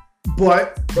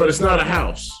 But it's not a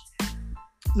house.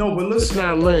 No, but listen. It's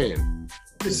not land.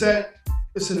 It's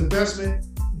an investment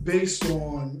based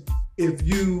on if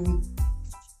you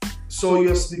sold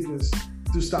your sneakers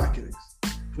through StockX,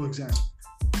 for example.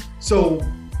 So,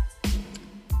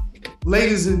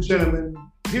 ladies and gentlemen,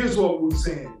 here's what we're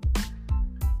saying.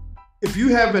 If you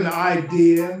have an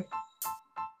idea,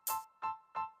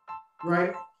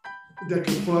 right, that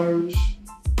can flourish,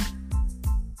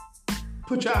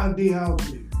 put your idea out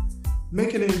there.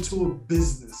 Make it into a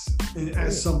business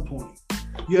at some point.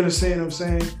 You understand what I'm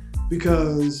saying?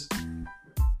 Because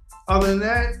other than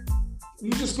that,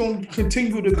 you're just going to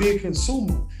continue to be a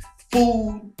consumer.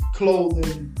 Food,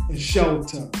 clothing, and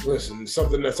shelter. Listen,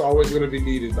 something that's always going to be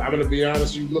needed. I'm going to be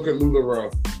honest, you look at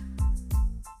LuLaRoe.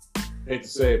 Hate to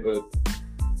say it, but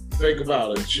think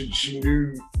about it. She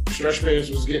knew stretch pants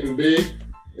was getting big.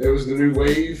 It was the new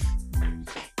wave.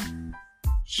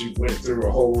 She went through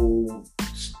a whole,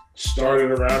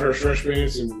 started around her stretch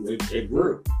pants, and it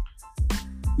grew.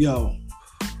 Yo.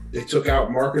 They took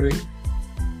out marketing.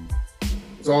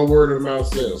 It's all word of mouth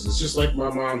sales. It's just like my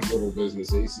mom's little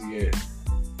business, ACN.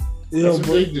 That's what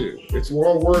they do. It's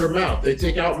all word of mouth. They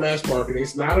take out mass marketing.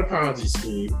 It's not a Ponzi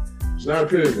scheme. It's not a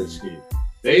pyramid scheme.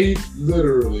 They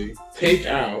literally take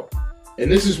out, and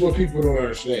this is what people don't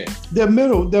understand. They're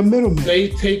middlemen. They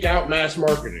take out mass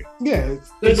marketing. Yeah.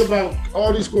 Think about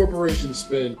all these corporations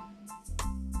spend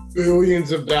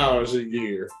billions of dollars a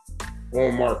year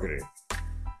on marketing.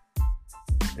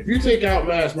 If you take out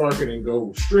mass marketing,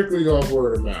 go strictly off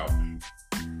word of mouth,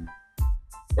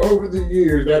 over the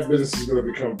years, that business is going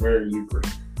to become very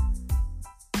lucrative.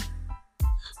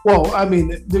 Well, I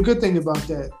mean, the good thing about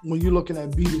that, when you're looking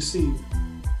at B2C,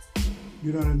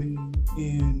 you know what I mean?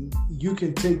 And you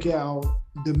can take out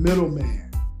the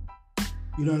middleman.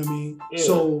 You know what I mean? Yeah.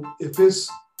 So if it's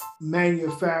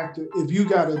manufactured, if you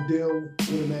got a deal with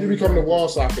a manufacturer, you become the wall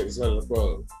socket instead of the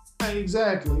plug.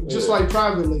 Exactly. Just like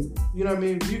private label. You know what I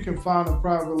mean? If you can find a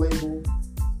private label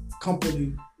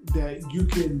company that you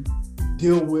can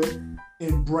deal with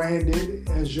and brand it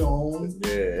as your own.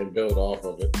 Yeah, and build off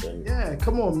of it. Yeah,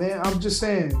 come on, man. I'm just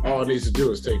saying. All it needs to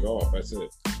do is take off. That's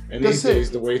it. And these days,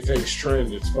 the way things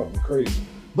trend, it's fucking crazy.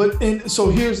 But so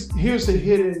here's the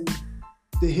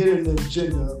hidden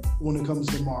agenda when it comes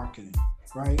to marketing,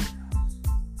 right?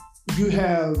 You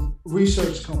have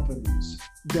research companies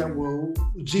that will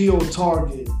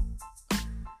geo-target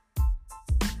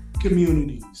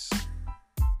communities.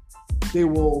 They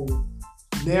will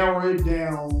narrow it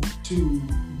down to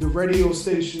the radio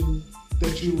station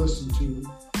that you listen to.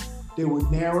 They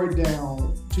would narrow it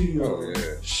down to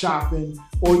your shopping,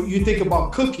 or you think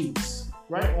about cookies,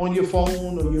 right? On your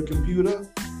phone or your computer.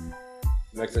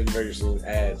 Next thing you know, you're seeing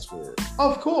ads for it.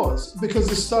 Of course, because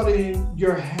it's studying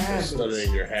your habits. It's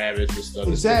studying your habits. It's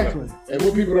studying exactly. And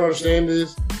what people don't understand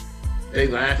is they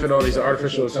laugh at all these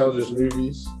artificial intelligence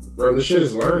movies. Bro, this shit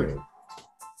is learning.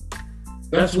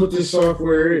 That's what this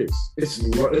software is. It's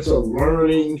a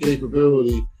learning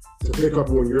capability to pick up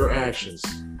on your actions.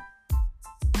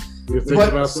 You think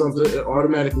about something, it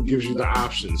automatically gives you the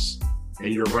options,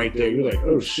 and you're right there. You're like,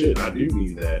 oh shit, I do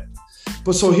need that.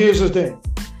 But so here's the thing,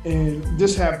 and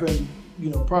this happened,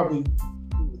 probably,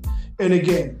 and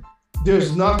again,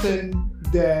 there's nothing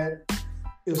that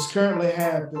is currently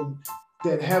happening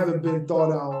that haven't been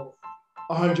thought out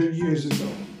 100 years ago.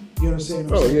 You understand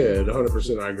what I'm saying? Yeah,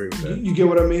 100% I agree with that. You get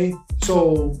what I mean?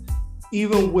 So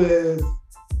even with,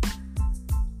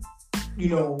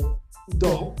 the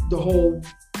whole,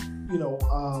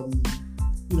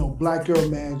 Black Girl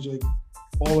Magic,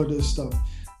 all of this stuff,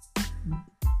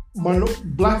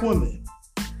 Black women,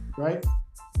 right?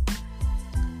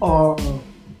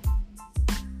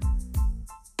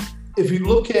 If you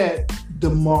look at the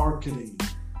marketing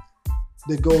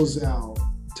that goes out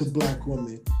to Black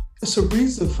women, it's a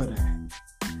reason for that.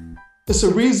 It's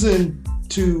a reason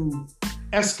to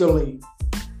escalate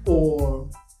or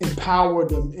empower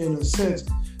them in a sense,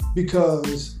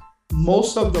 because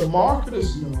most of the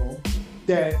marketers know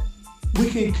that we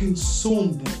can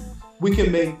consume them. We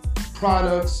can make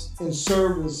products and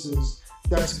services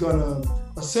that's gonna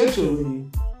essentially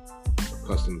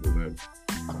accustomed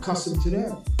to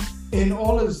them. And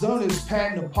all it's done is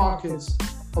pat the pockets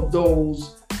of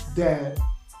those that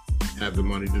have the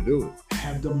money to do it.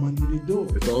 Have the money to do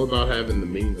it. It's all about having the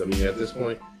means. I mean, at this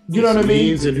point, you know what I mean?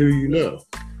 Means and who you know.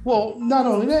 Well, not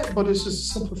only that, but it's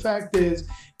just a simple fact is,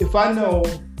 if I know,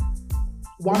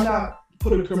 why not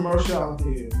put a commercial out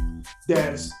there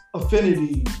that's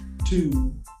affinity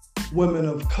to women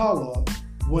of color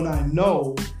when I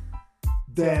know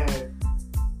that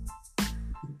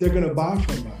they're gonna buy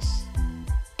from us?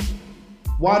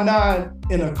 Why not,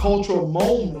 in a cultural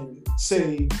moment,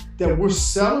 say that we're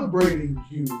celebrating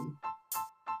you,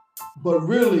 but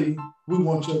really we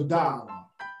want your dollar?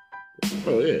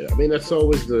 Oh yeah, I mean that's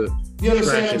always the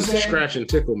scratch and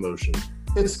tickle motion.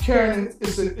 It's carrot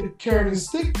and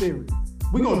stick theory.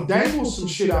 We're gonna dangle some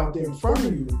shit out there in front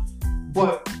of you,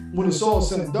 but when it's all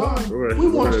said and done, we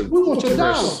want your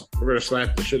dollar. We're gonna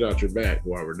slap the shit out your back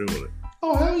while we're doing it.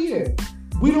 Oh hell yeah!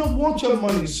 We don't want your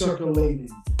money circulating.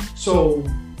 So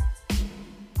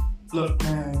look,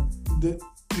 man,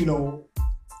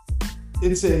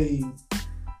 it's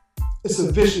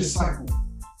a vicious cycle.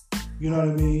 You know what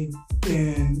I mean?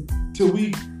 And till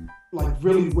we like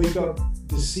really wake up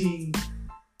to see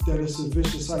that it's a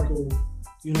vicious cycle,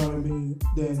 you know what I mean?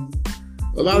 Then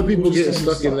a lot of people getting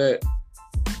stuck in that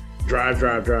drive,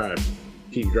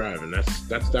 keep driving.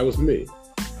 That was me.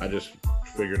 I just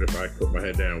figured if I put my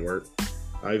head down, work,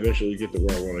 I eventually get to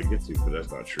where I want to get to, but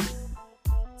that's not true.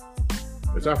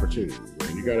 It's opportunity,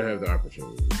 man. You gotta have the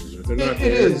opportunity. If they're not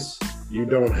there, it is. You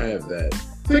don't have that.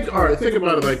 Think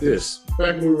about it like this.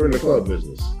 Back when we were in the club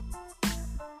business,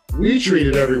 we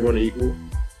treated everyone equal,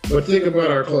 but think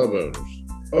about our club owners.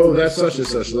 Oh, that's such and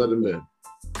such, let them in.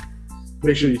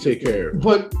 Make sure you take care of it.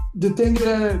 But the thing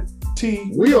that,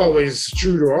 we always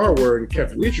true to our word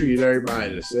and we treated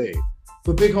everybody the same.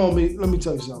 But big homie, let me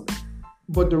tell you something.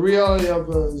 But the reality of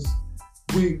it is,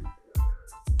 we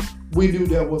knew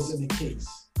that wasn't the case.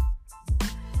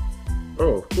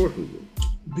 Oh, of course we did.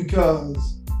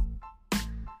 Because,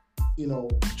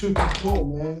 truth be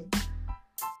told, man,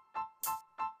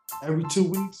 every 2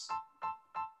 weeks,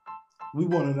 we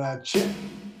wanted our check.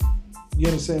 You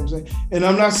understand what I'm saying? And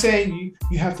I'm not saying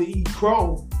you have to eat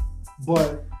crow,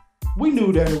 but we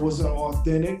knew that it wasn't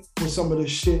authentic with some of the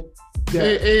shit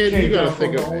that and you gotta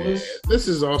think of it. This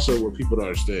is also what people don't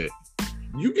understand.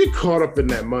 You get caught up in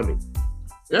that money.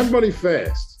 That money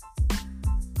fast.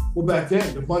 Well, back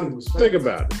then the money was fast. Think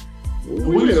about it.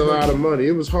 We made a lot of money.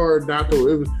 It was hard not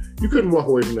to. You couldn't walk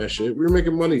away from that shit. We were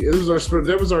making money.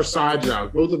 That was our side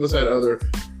job. Both of us had other.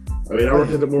 I mean, I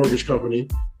worked at the mortgage company,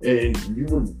 and you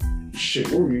were shit.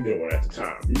 What were you doing at the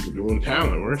time? You were doing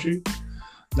talent, weren't you?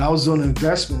 I was doing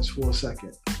investments for a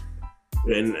second.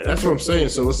 And that's what I'm saying.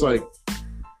 So it's like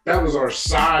that was our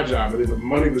side job, and the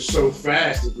money was so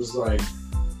fast. It was like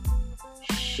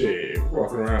shit,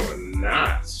 walking around with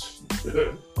knots.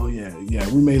 Oh yeah,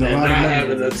 we made a lot of money.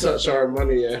 Having to touch our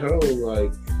money at home,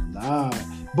 like nah.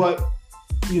 But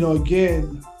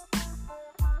again,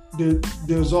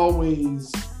 there's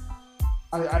always.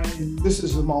 This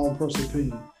is my own personal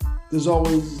opinion. There's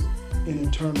always an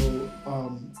internal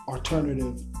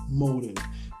alternative motive,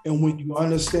 and when you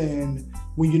understand,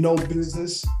 when you know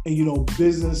business, and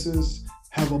businesses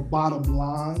have a bottom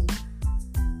line.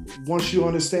 Once you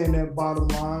understand that bottom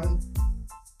line,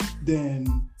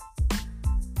 then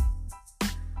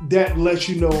that lets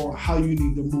you know how you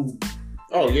need to move.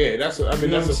 Oh yeah, that's the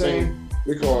thing.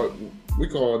 We call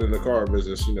it in the car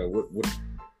business.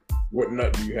 What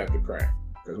nut do you have to crack?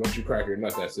 Because once you crack your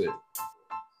nut, that's it.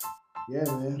 Yeah,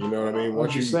 man. You know what I mean?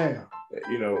 Once you saying.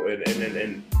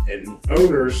 And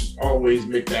owners always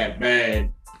make that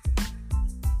bad.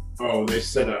 Oh, they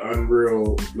set an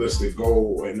unrealistic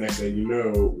goal, and next thing you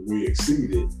know, we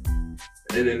exceeded.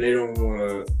 And then they don't want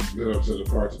to live up to the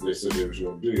part that they said they was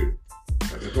going to do.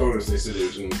 Like the bonus they said they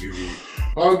was going to give you,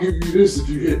 I'll give you this if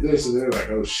you hit this. And they're like,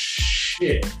 oh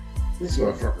shit, this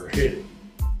motherfucker hit it.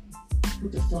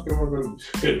 What the fuck am I going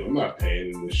to do? I'm not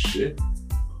paying this shit.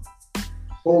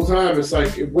 Whole time, it's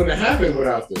like, it wouldn't have happened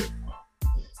without them.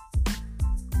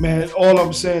 Man, all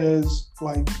I'm saying is,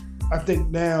 like, I think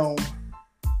now,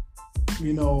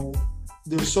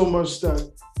 there's so much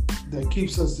that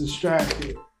keeps us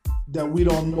distracted that we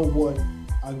don't know what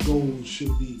our goals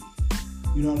should be.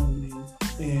 You know what I mean?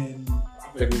 And I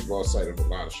think we've lost sight of a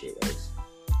lot of shit.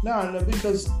 No,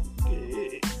 because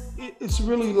it's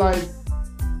really like,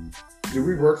 do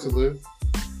we work to live,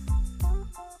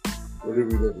 or do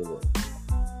we live to work?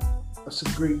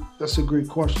 That's a great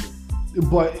question.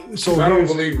 But so I don't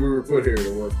believe we were put here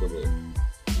to work to live.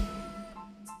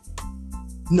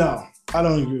 No, I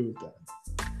don't agree with that.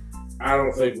 I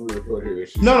don't think we were put here.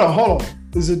 No, hold on.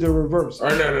 Is it the reverse? Or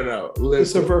no.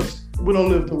 It's the reverse. We don't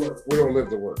live to work. We don't live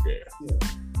to work, yeah. Yeah.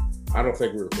 I don't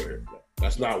think we were put here for that.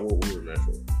 That's not what we were meant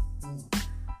for.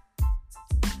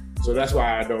 So that's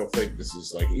why I don't think this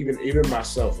is like, even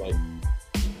myself, like,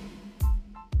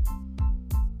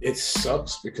 it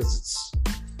sucks because it's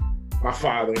my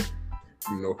father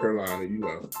from North Carolina, you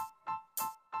know.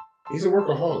 He's a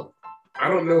workaholic. I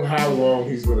don't know how long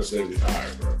he's going to stay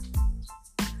retired, bro.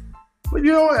 But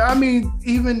you know what? I mean,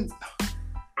 even...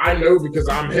 I know because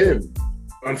I'm him,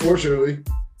 unfortunately.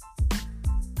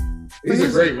 He's a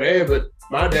great man, but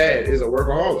my dad is a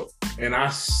workaholic. And I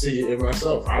see it in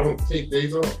myself. I don't take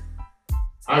days off.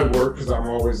 I work because I'm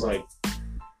always like,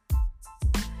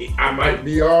 I might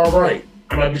be all right.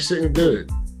 I might be sitting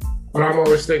good. But I'm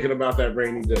always thinking about that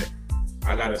rainy day.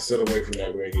 I got to sit away from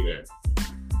that rainy day.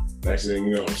 Next thing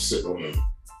you know, I'm sitting on them.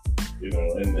 You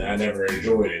know, and I never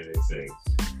enjoyed anything.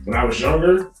 When I was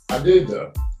younger, I did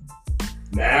though.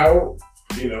 Now,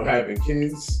 you know, having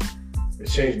kids, it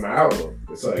changed my outlook.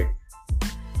 It's like,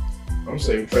 I'm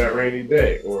saving for that rainy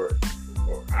day, or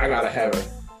I gotta have a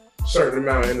certain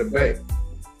amount in the bank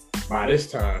by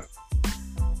this time.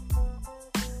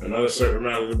 Another certain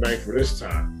amount in the bank for this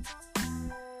time.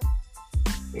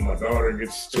 When my daughter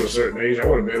gets to a certain age, I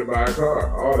want to be able to buy a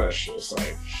car. All that shit. It's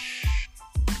like,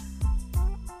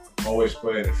 I'm always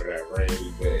planning for that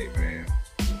rainy day, man.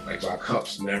 Like my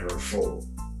cup's never full.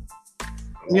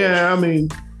 Yeah, I mean,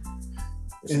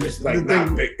 it's like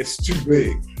not big. It's too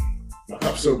big. My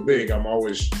cup's so big. I'm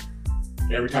always,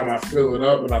 every time I fill it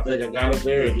up and I think I got it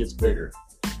there, it gets bigger.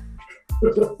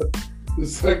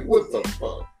 It's like, what the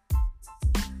fuck?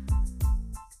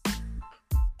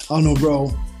 I don't know,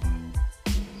 bro.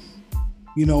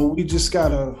 You know, we just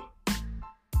gotta.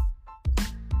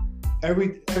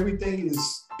 Everything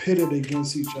is pitted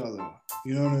against each other.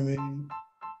 You know what I mean?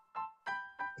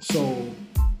 So,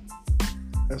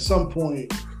 at some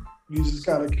point, you just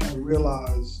gotta kind of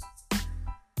realize,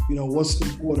 you know, what's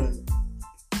important.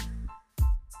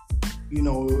 You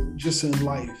know, just in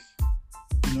life.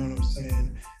 You know what I'm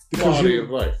saying? Because quality of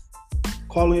life.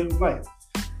 Quality of life,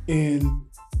 and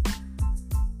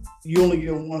you only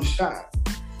get one shot.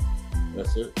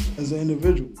 That's it. As an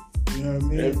individual, you know what I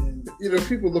mean? And, you know,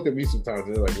 people look at me sometimes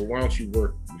and they're like, "Well, why don't you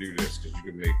work and do this? Because you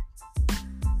can make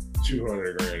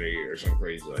 $200 grand a year or something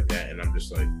crazy like that." And I'm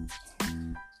just like,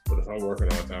 "But if I'm working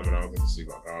all the time and I don't get to see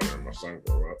my daughter and my son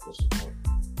grow up, what's the point?"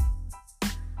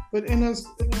 But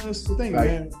that's the thing, like,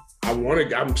 man.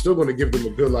 I'm still going to give them a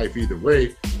good life either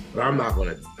way, but I'm not going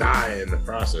to die in the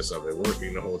process of it,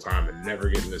 working the whole time and never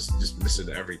getting this, just missing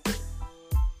everything.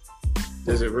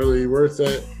 Is it really worth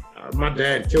it? My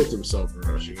dad killed himself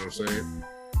for us, you know what I'm saying?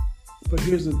 But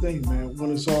here's the thing, man.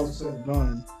 When it's all said and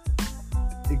done,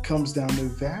 it comes down to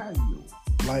value.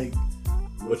 Like,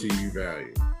 what do you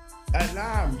value?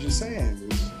 I'm just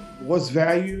saying, what's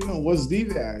value and what's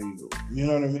devalue? You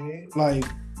know what I mean? Like,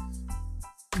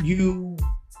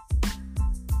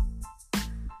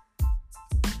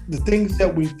 the things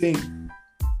that we think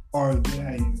are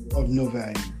value of no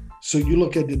value. So you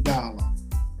look at the dollar,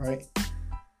 right?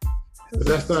 But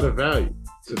that's not a value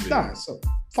to me. Nah, it's a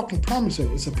fucking promissory.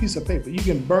 It's a piece of paper. You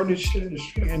can burn this shit in the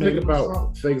street. And think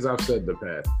about things I've said in the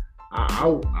past.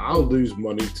 I'll lose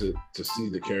money to see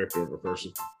the character of a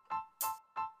person.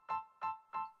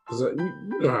 Because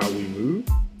you know how we move.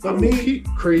 I mean, keep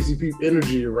crazy people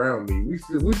energy around me.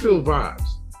 We feel vibes.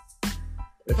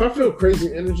 If I feel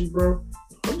crazy energy, bro,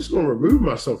 I'm just gonna remove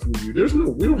myself from you.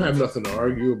 We don't have nothing to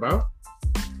argue about.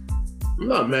 I'm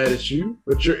not mad at you,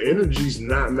 but your energy's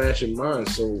not matching mine,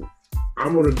 so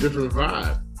I'm on a different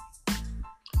vibe.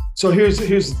 So here's the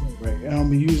thing, right? And I'm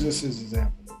gonna use this as an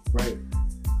example, right?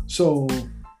 So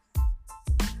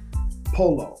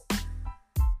Polo,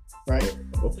 right?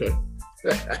 Okay.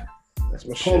 That's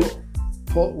my Polo. shit.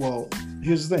 Well,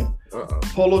 here's the thing.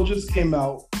 Polo just came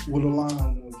out with a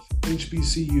line of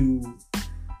HBCU.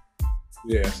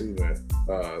 Yeah, I see that.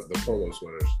 The Polo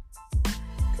sweaters.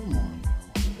 Come on,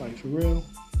 yo. Like, for real?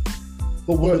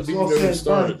 But what do you know who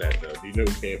started that, though? Do you know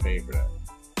who campaigned for that?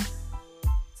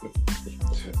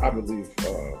 I believe.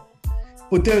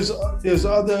 But there's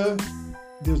other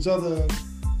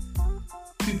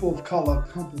people of color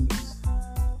companies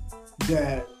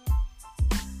that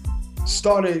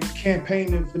started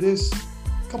campaigning for this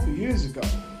a couple years ago.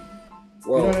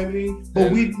 Well, you know what I mean?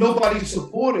 But nobody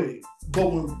supported it.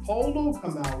 But when Polo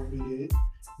come out with it,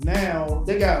 now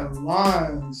they got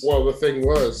lines. Well, the thing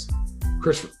was,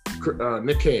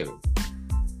 Nick Cannon,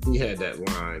 he had that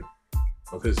line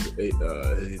of his. He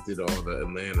did all the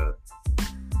Atlanta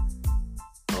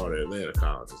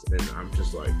colleges, and I'm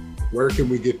just like, where can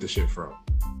we get the shit from?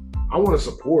 I want to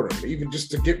support him, even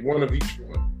just to get one of each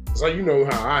one. It's like, you know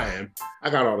how I am. I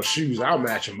got all the shoes. I'll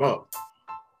match them up.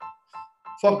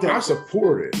 Fuck that. I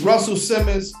support it. Russell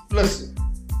Simmons, listen.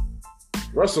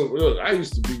 Russell, look, I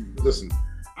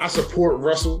support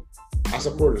Russell. I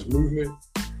support his movement.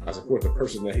 I support the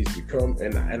person that he's become.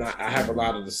 And I have a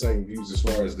lot of the same views as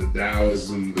far as the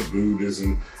Taoism, the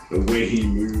Buddhism, the way he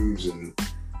moves, and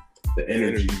the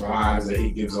energy vibes that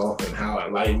he gives off, and how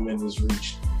enlightenment is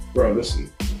reached. Bro, listen,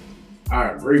 I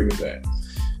agree with that.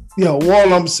 Yo,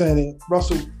 all I'm saying is,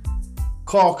 Russell,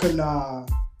 Carl Kanai,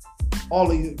 all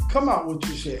of you, come out with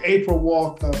your shit. April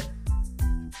Walker,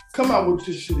 come out with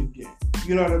your shit again.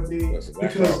 You know what I mean?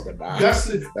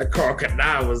 That Carl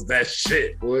Kanai was that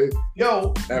shit, boy.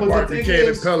 Yo, that Mark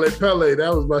Buchanan Pele,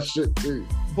 that was my shit too.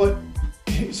 But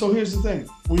so here's the thing: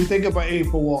 when you think about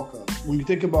April Walker, when you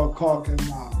think about Carl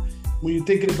Kanai, when you're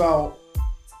thinking about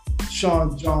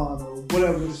Sean John or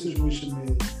whatever the situation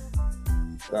is.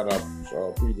 Shout out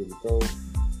Peter the Code.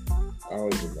 I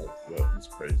don't even know. Yeah, he's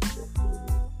crazy.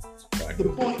 The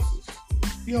point,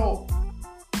 yo,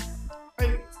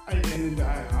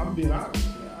 I'm being honest,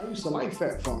 man. I used to like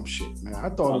Fat Farm shit, man. I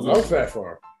love Fat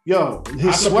Farm. Yo,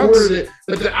 I supported it,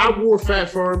 but I wore Fat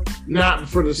Farm not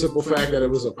for the simple fact that it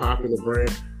was a popular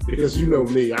brand, because you know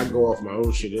me, I go off my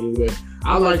own shit anyway.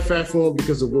 I like Fat Farm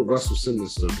because of what Russell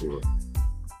Simmons stood for.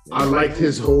 I liked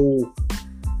his whole.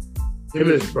 Him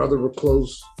and his brother were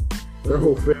close. Their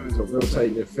whole family's a real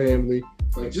tight-knit family.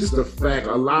 Like, just the fact,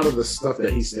 a lot of the stuff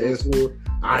that he stands for,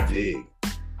 I dig.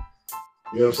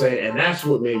 You know what I'm saying? And that's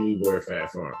what made me wear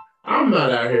Fat Farm. I'm not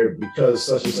out here because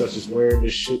such and such is wearing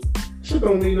this shit. Shit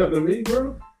don't mean nothing to me,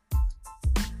 bro.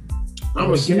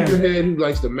 I'm a sneakerhead who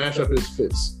likes to match up his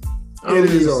fits. I don't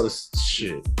need all this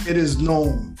shit. It is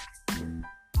known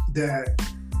that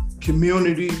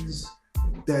communities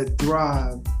that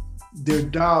thrive, their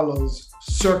dollars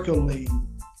circulate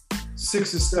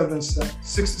 6 to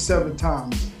 7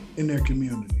 times in their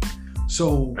community.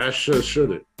 So that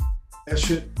should it. That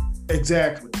should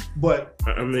exactly. But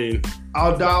I mean,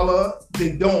 our dollar,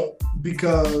 they don't,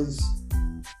 because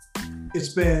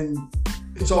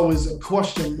it's always a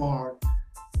question mark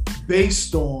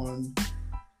based on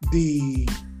the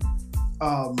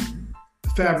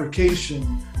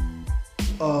fabrication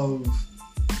of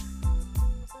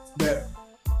that.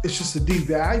 It's just a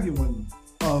devaluing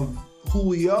of who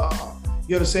we are.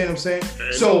 You understand what I'm saying?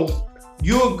 So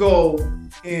you'll go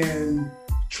and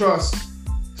trust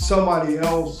somebody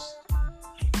else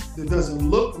that doesn't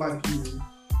look like you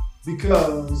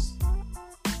because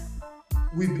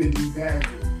we've been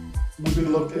devalued. We've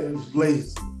been looked at as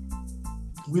lazy.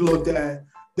 We looked at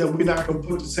that we're not going to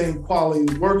put the same quality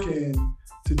of work in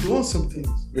to doing some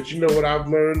things. But you know what I've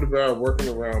learned about working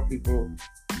around people?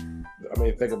 I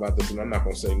mean, think about this, and I'm not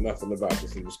going to say nothing about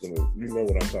this. I'm just going to, you know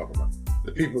what I'm talking about.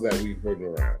 The people that we've been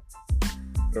around,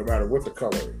 no matter what the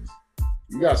color is.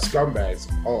 You got scumbags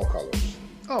of all colors.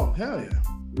 Oh, hell yeah.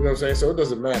 You know what I'm saying? So it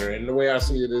doesn't matter. And the way I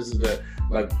see it is that,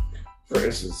 like, for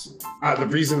instance, the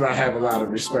reason I have a lot of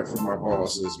respect for my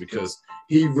boss is because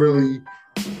he really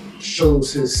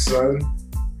shows his son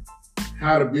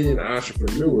how to be an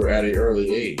entrepreneur at an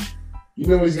early age. You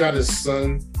know, he's got his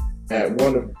son at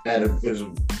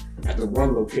the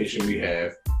one location we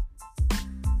have.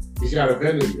 He's got a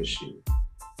vending machine.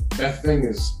 That thing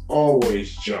is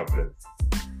always jumping.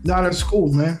 Not at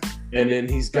school, man. And then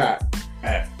he's got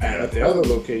at the other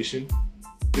location,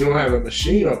 he don't have a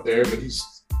machine up there, but he's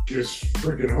just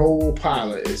freaking whole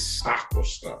pilot is stock with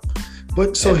stuff.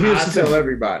 But so and here's I tell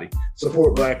everybody,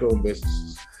 support black-owned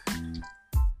businesses.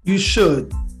 You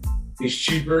should. He's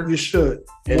cheaper. You should.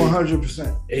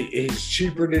 100%. He's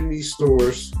cheaper than these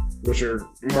stores, which are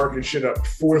marking shit up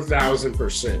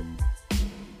 4,000%.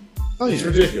 Oh, yeah. It's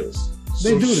ridiculous.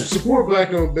 They do that. Support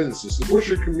black-owned businesses. Support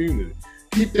your community.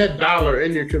 Keep that dollar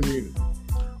in your community.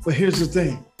 But here's the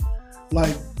thing,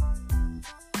 like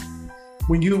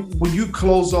when you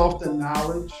close off the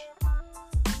knowledge,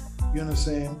 you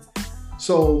understand?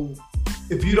 So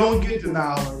if you don't get the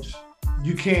knowledge,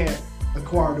 you can't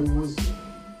acquire the wisdom.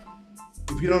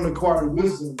 If you don't acquire the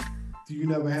wisdom, you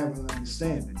never have an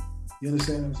understanding. You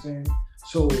understand what I'm saying?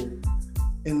 So,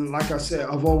 and like I said,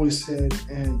 I've always said,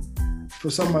 and for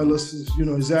some of my listeners, you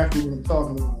know exactly what I'm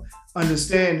talking about.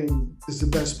 Understanding is the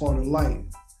best part of life.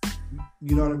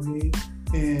 You know what I mean?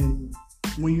 And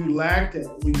when you lack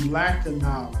that, when you lack the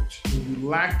knowledge, when you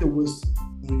lack the wisdom,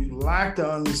 when you lack the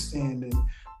understanding,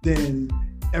 then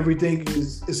everything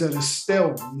is at a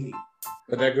stalemate.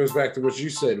 But that goes back to what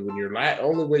you said. When you're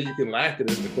only way you can lack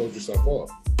it is to close yourself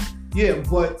off. Yeah,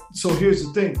 but so here's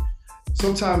the thing.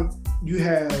 Sometimes you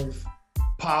have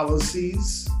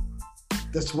policies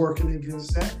that's working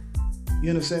against that. You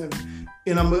understand?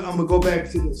 And I'm gonna go back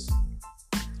to this.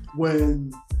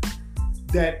 When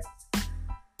that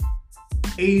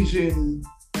Asian,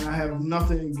 and I have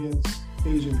nothing against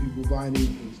Asian people buying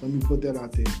Asians. Let me put that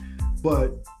out there.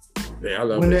 But yeah, I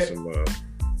love it some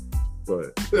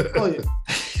but oh yeah.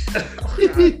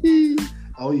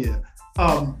 Oh yeah.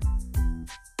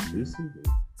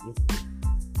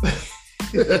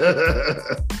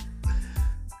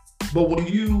 But when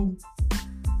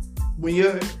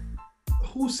you're,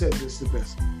 who said this the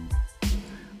best?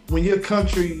 When your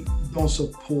country don't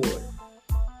support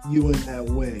you in that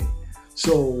way.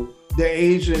 So the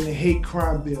Asian hate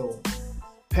crime bill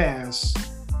passed,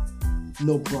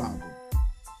 no problem.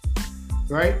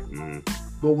 Right? Mm.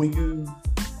 But when you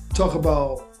talk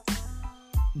about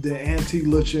the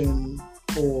anti-lynching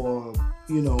or,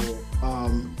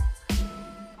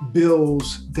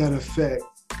 bills that affect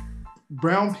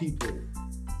brown people,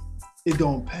 it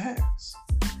don't pass.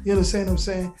 You understand what I'm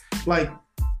saying? Like,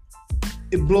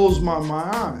 it blows my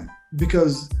mind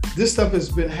because this stuff has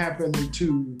been happening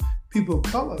to people of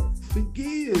color for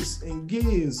years and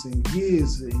years and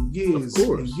years and years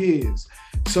and years.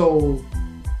 So,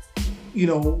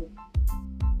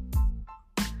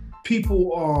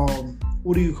 people are,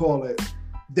 what do you call it?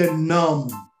 They're numb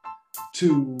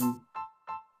to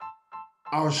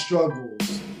our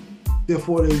struggles.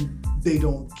 Therefore, they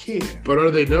don't care. But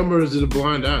are they numb or is it a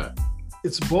blind eye?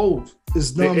 It's both.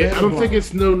 It's numb. I don't think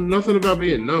it's nothing about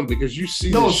being numb because you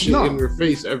see this shit in your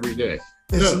face every day.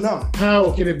 It's numb.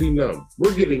 How can it be numb?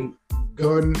 We're getting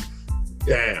gunned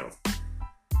down.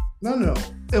 No.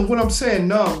 And what I'm saying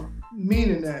numb,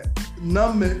 meaning that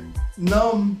numb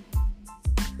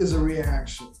is a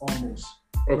reaction almost.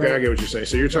 Okay, right? I get what you're saying.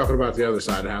 So you're talking about the other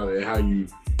side, how you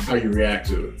react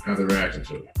to it, how they're reacting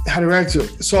to it. How to react to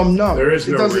it. So I'm numb. There is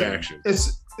no reaction.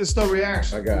 It's no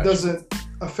reaction. I got it doesn't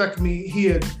affect me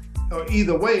here or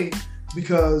either way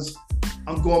because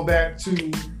I'm going back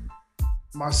to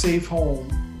my safe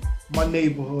home, my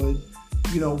neighborhood,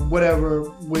 whatever,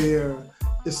 where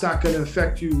it's not going to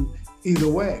affect you either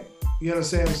way. You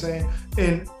understand what I'm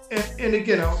saying? And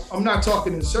again, I'm not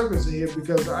talking in circles here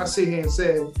because I sit here and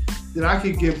say that I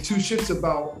could give two shits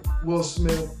about Will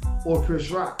Smith or Chris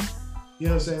Rock. You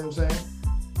understand what I'm saying?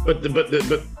 But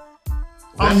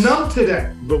I'm numb to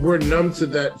that. But we're numb to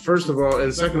that, first of all,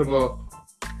 and second of all,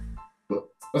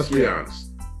 let's be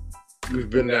honest. We've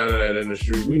been down in that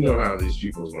industry. We know how these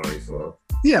people's money flow.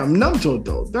 Yeah, I'm numb to it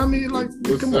though. I mean, like,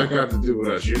 what's that got to do with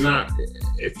us? You're not.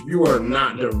 If you are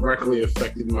not directly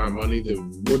affecting my money,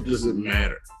 then what does it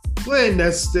matter? Well, and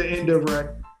that's the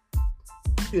indirect.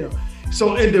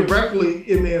 So indirectly,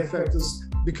 it may affect us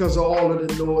because of all of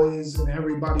the noise and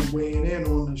everybody weighing in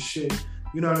on the shit.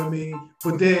 You know what I mean?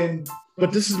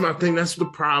 But this is my thing. That's the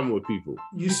problem with people.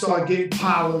 You start getting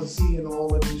policy and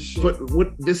all of this shit.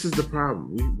 But this is the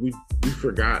problem. We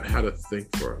forgot how to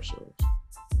think for ourselves.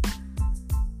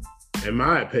 In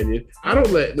my opinion,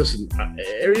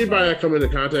 everybody I come into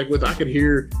contact with, I could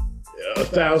hear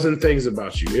 1,000 things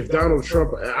about you. If Donald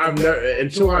Trump,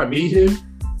 until I meet him,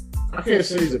 I can't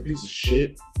say he's a piece of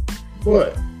shit.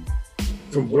 But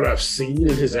from what I've seen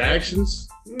in his actions,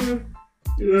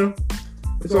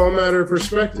 it's all a matter of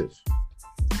perspective.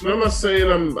 And I'm not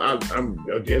saying I'm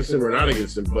against him or not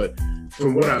against him, but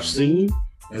from what I've seen,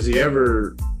 has he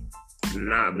ever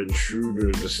not been true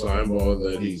to the slime ball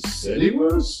that he said he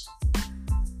was?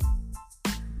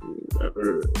 He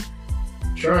never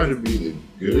tried to be the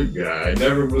good guy.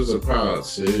 Never was a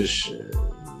politician.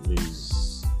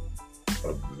 He's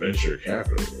a venture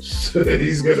capitalist.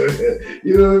 He's gonna,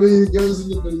 you know what I mean? He goes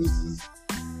into businesses,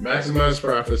 maximize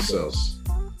profit, sells.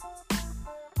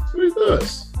 That's what he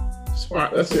does.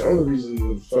 That's the only reason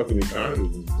the fucking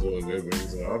economy is doing good.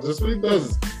 That's what he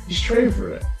does. He's trained for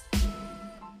that.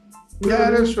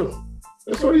 Yeah, that's true.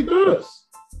 That's what he does.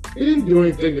 He didn't do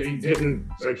anything that he didn't,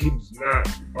 like, he's not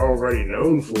already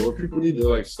known for. People need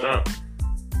to, stop,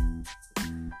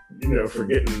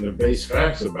 forgetting the base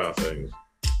facts about things.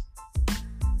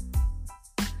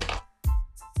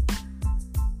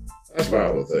 That's my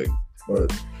whole thing.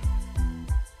 But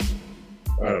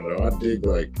I don't know. I dig,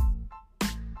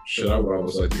 shit, I would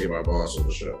almost like to get my boss on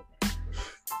the show.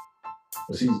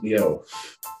 Because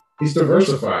he's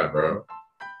diversified, bro.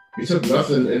 He took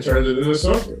nothing and turned it into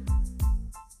something.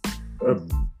 A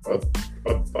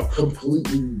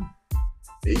completely,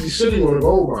 he's sitting on a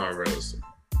gold mine, realistically.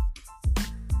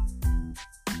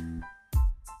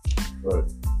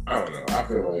 But I don't know. I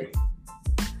feel like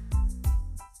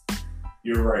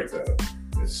you're right, though.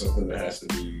 It's something that has to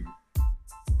be,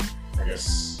 I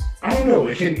guess, I don't know.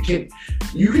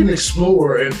 You can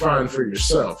explore and find for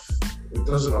yourself. It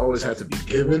doesn't always have to be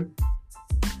given.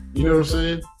 You know what I'm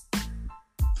saying?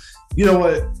 You know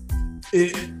what?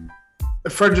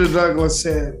 Frederick Douglass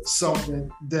said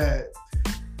something that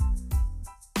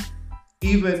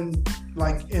even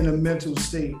like in a mental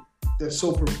state that's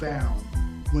so profound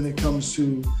when it comes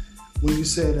to when you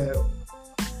say that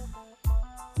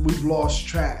we've lost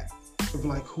track of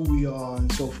like who we are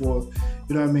and so forth.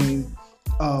 You know what I mean?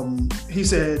 He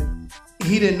said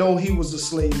he didn't know he was a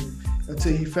slave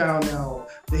until he found out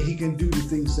that he can do the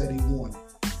things that he wanted.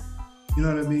 You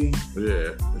know what I mean?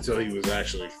 Yeah, until he was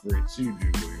actually free to do what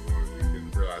he wanted. He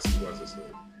didn't realize he was a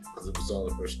slave because it was all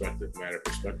a matter of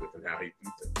perspective and how he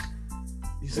viewed things.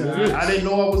 He said, I didn't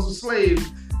know I was a slave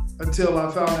until I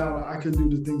found out I could do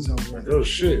the things I wanted. Like, oh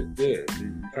shit, yeah.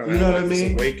 You know what I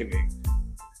mean? Awakening,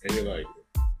 and you're like,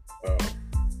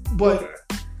 but okay.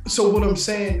 So what I'm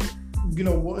saying, you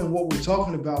know, and what we're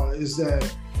talking about is that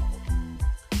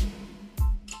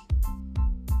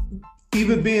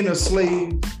even being a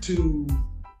slave to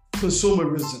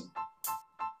consumerism,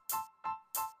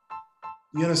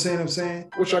 you understand what I'm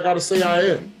saying? Which I gotta say I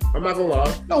am. I'm not gonna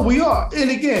lie. No, we are. And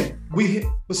again,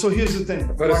 but so here's the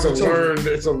thing. But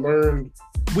it's a learned.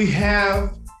 We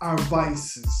have our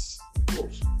vices. Of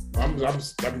course. I'm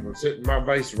sitting my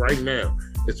vice right now.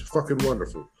 It's fucking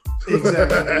wonderful.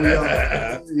 Exactly. We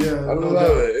are. Yeah. I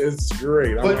love it. It's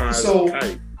great.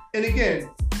 And again,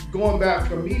 going back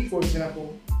for me, for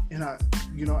example,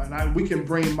 we can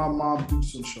bring my mom through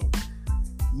some show.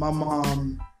 My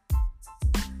mom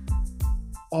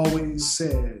always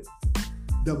said,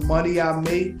 the money I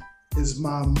make is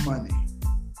my money.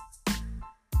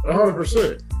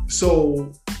 100%.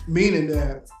 So, meaning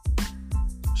that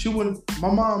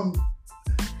my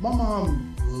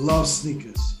mom loves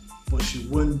sneakers, but she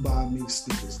wouldn't buy me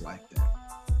sneakers like that.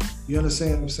 You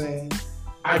understand what I'm saying?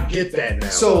 I get that now.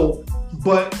 So,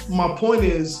 but my point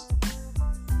is,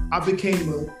 I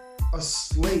became a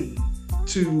slave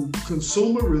to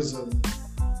consumerism.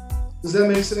 Does that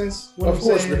make sense? Of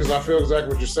course, because I feel exactly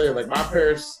what you're saying. Like my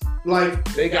parents,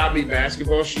 they got me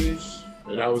basketball shoes,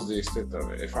 and that was the extent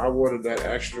of it. If I wanted that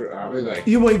extra, I'd be like,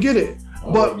 you wouldn't get it.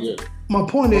 But my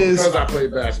point is, because I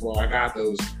played basketball, I got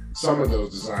some of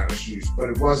those designer shoes, but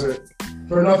it wasn't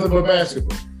for nothing but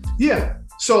basketball. Yeah.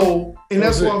 So, and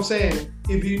that's what I'm saying.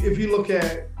 If you look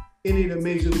at any of the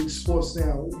major league sports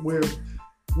now, where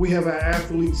we have our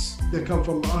athletes that come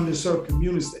from underserved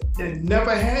communities that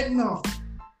never had nothing.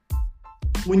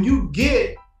 When you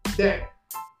get that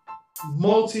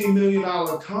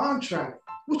multi-million-dollar contract,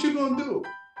 what you gonna do?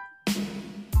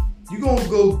 You're gonna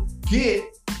go get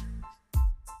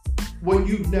what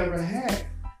you've never had.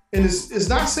 And it's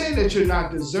not saying that you're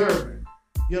not deserving.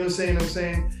 You understand what I'm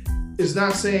saying? It's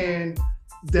not saying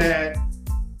that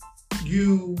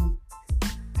you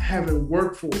haven't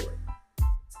worked for it.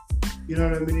 You know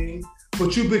what I mean?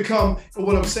 But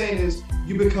what I'm saying is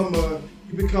you become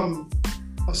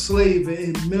a slave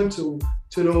and mental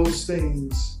to those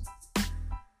things,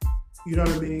 you know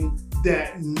what I mean,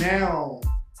 that now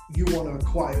you want to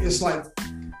acquire. It's like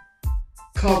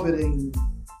coveting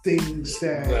things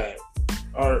that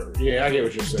are, I get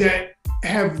what you're saying. That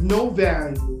have no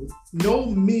value, no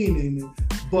meaning,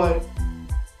 but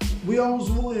we always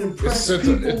want to impress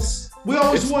people. We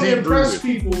always want to impress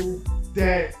people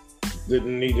that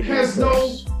didn't need to be has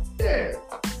impressed.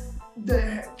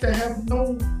 That have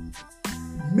no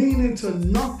meaning to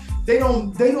nothing. They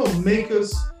don't make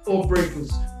us or break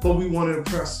us, but we want to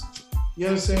impress them. You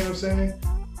understand what I'm saying?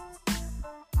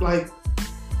 Like,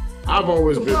 I've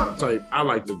always been the type, I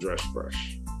like to dress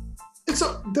fresh.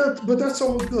 But that's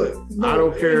all good. No, I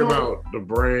don't care about the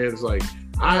brands. Like,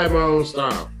 I have my own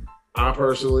style. I've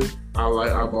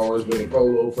always been a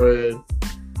polo fan.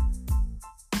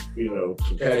 You know,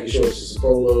 some khaki shorts and some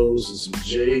polos and some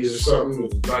J's or something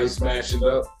with nice matching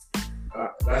up.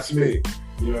 That's me.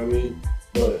 You know what I mean?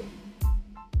 But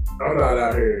I'm not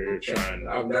out here trying.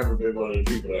 I've never been one of the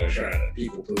people that are trying to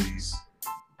people please.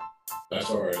 As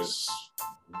far as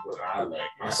what I like,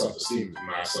 my self-esteem is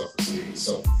my self-esteem.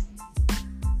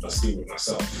 Self-esteem with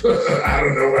myself. I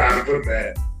don't know how to put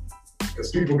that.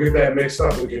 Because people get that mixed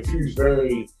up and confused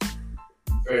very,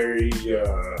 very,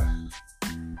 I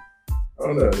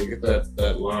don't know, they get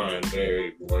that line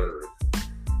very blurred.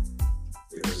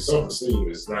 Because self-esteem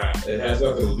is not, it has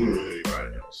nothing to do with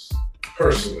anybody else.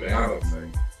 Personally, I don't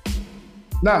think.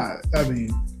 Nah, I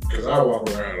mean. Because I walk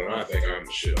around and I think I'm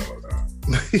the shit all the time.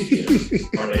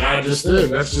 I mean, I just did.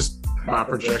 That's just my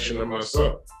projection of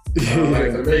myself.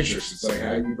 Like the Matrix, it's like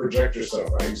how you project yourself,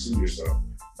 how you see yourself.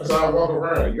 That's how I walk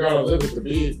around. You gotta live it to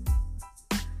be it.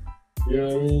 You know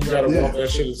what I mean? You gotta walk that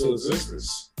shit into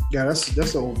existence. Yeah, that's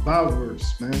the old Bible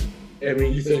verse, man. I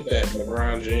mean, you think that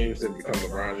LeBron James didn't become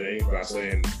LeBron James by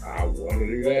saying, I want to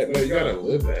do that? No, you got to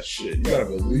live that shit. You got to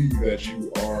believe that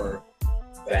you are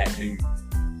that dude.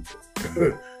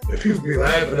 If people be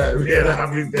laughing at me, and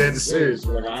I'll be dead serious.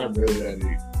 Like, I'm really that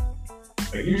dude.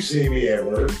 Like, you see me at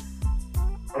work.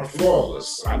 I'm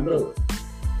flawless. I know it.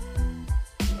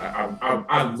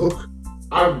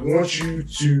 I want you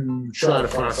to try to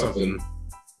find something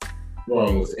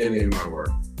wrong with any of my work.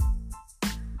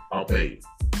 I'll pay you.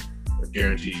 I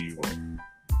guarantee you won't.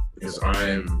 Because I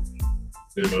am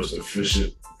the most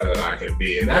efficient that I can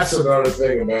be. And that's another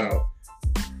thing about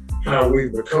how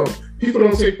we've become. People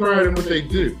don't take pride in what they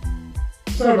do.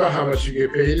 It's not about how much you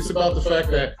get paid. It's about the fact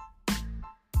that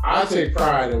I take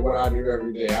pride in what I do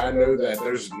every day. I know that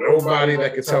there's nobody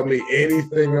that can tell me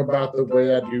anything about the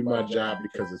way I do my job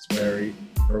because it's very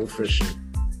proficient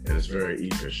and it's very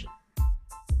efficient.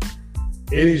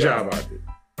 Any job I do,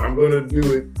 I'm going to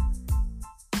do it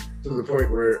to the point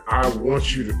where I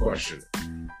want you to question it.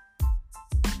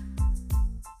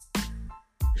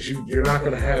 Because you're not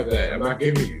going to have that. I'm not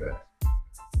giving you that.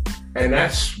 And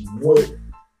that's what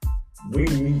we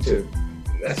need to,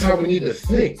 that's how we need to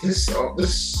think. This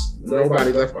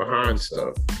nobody left behind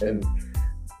stuff. And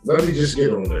let me just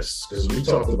get on this, because we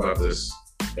talked about this,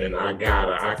 and I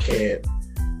can't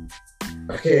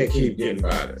keep getting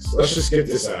by this. Let's just get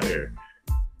this out here.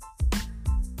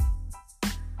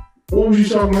 What was you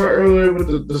talking about earlier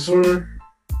with the swimmer?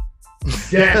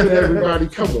 Gapping everybody.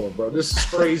 Come on, bro. This is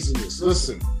craziness.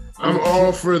 Listen, I'm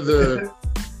all for the,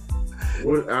 I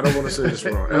don't want to say this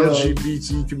wrong,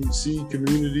 LGBT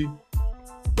community,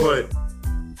 but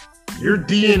your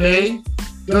DNA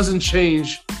doesn't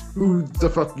change who the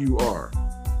fuck you are.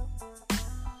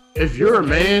 If you're a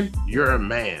man, you're a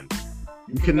man.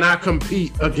 You cannot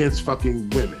compete against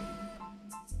fucking women.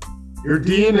 Your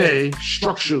DNA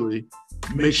structurally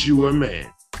makes you a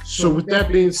man. So with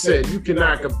that being said, you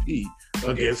cannot compete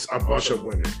against a bunch of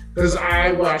women. Because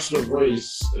I watched a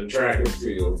race in track and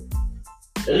field,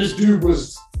 and this dude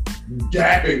was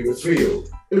gapping the field.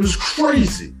 It was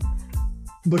crazy.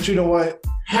 But you know what?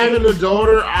 Having a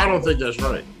daughter, I don't think that's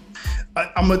right.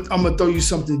 I'm gonna throw you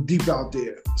something deep out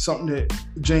there, something that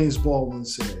James Baldwin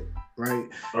said, right?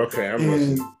 Okay, I'm and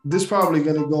listening. This probably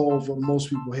gonna go over most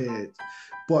people's heads,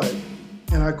 but,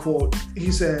 and I quote,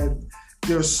 he said,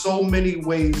 "There are so many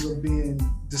ways of being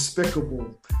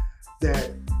despicable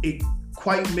that it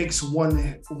quite makes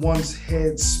one's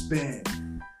head spin,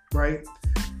 right?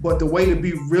 But the way to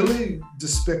be really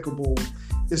despicable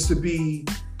is to be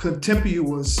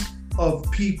contemptuous of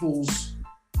people's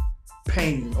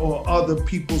pain or other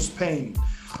people's pain."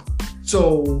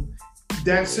 So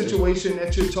that situation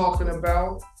that you're talking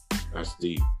about, That's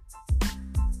deep.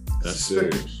 That's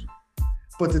serious.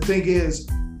 But the thing is,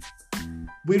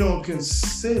 we don't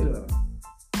consider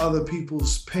other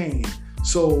people's pain.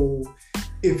 So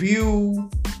if you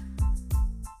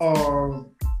are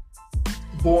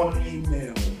born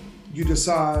female, you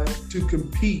decide to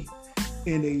compete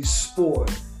in a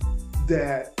sport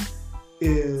that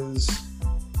is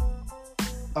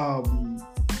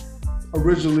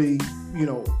originally,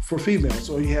 for females,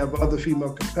 or you have other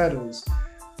female competitors,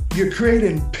 you're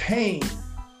creating pain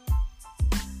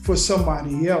for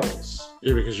somebody else.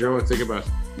 Yeah, because you're only thinking about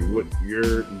what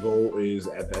your goal is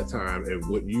at that time and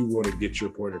what you want to get your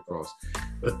point across.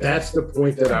 But that's the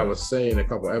point that I was saying a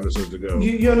couple episodes ago.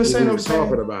 You understand what I'm saying?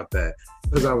 Talking about that,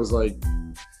 because I was like,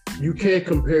 you can't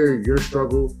compare your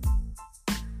struggle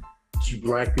to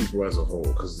Black people as a whole,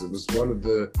 because it was one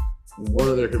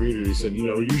of their communities said,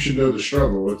 you should know the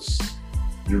struggle.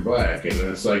 You're Black, and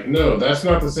it's like, no, that's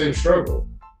not the same struggle,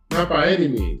 not by any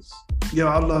means. Yo,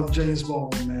 I love James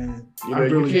Baldwin, man.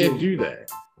 You can't do that.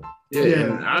 Yeah,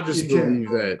 and I just believe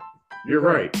that you're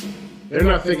right. They're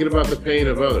not thinking about the pain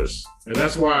of others, and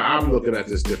that's why I'm looking at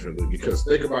this differently. Because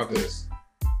think about this: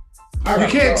 you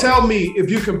can't tell me, if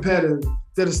you're competitive,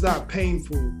 that it's not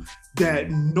painful.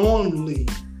 That normally,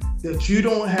 that you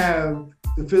don't have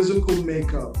the physical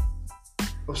makeup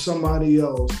of somebody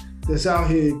else that's out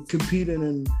here competing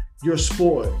in your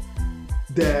sport.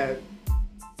 That,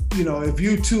 if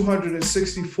you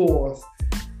 264th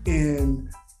in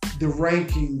the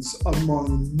rankings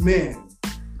among men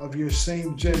of your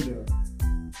same gender,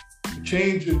 you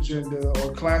change your gender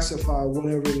or classify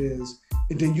whatever it is,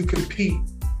 and then you compete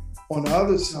on the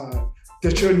other side,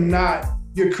 that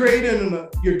you're creating a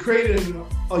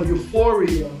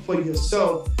euphoria for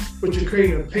yourself, but you're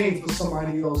creating a pain for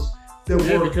somebody else that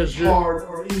works hard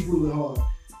or equally hard.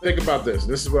 Think about this.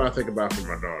 This is what I think about for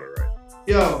my daughter, right?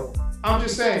 Yo, I'm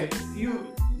just saying,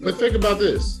 But think about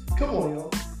this. Come on, yo.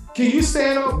 Can you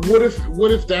stand up? What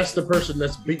if that's the person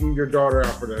that's beating your daughter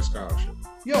out for that scholarship?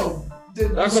 Yo,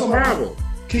 That's a problem.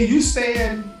 Can you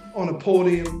stand on a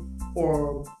podium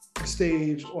or a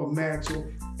stage or a mantle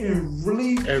and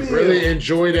really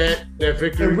enjoy that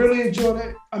victory? And really enjoy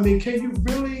that? I mean, can you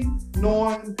really,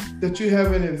 knowing that you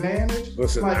have an advantage?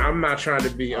 Listen, like, I'm not trying to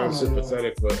be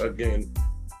unsympathetic, but again,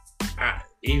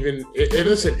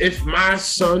 listen, if my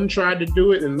son tried to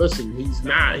do it, and listen,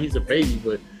 he's a baby,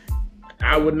 but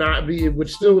it would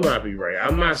still not be right.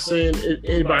 I'm not saying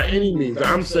it by any means.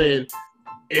 I'm saying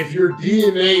if your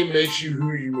DNA makes you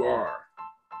who you are,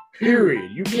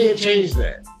 period, you can't change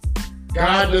that.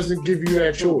 God doesn't give you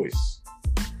that choice.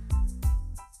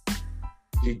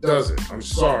 He doesn't. I'm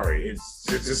sorry.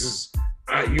 This is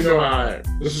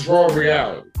raw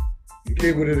reality. You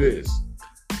get what it is.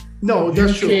 No,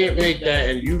 that's true. You can't make that,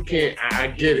 and you can't. I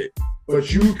get it,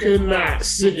 but you cannot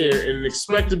sit here and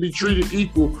expect to be treated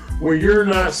equal when you're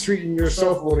not treating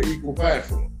yourself on an equal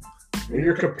platform. When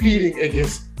you're competing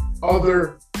against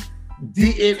other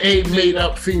DNA made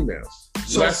up females,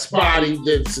 less body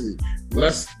density,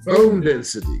 less bone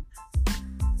density,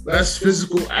 less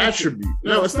physical attribute.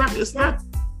 No, it's not.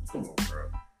 Come on,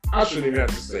 bro. I shouldn't even have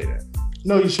to say that.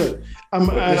 No, you shouldn't. I'm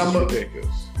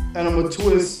ridiculous. And I'm gonna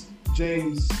twist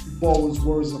James Baldwin's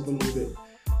words up a little bit.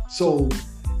 So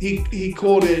he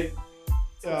quoted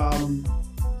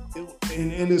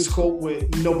in his quote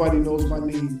with "Nobody knows my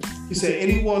need." He said,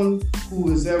 "Anyone who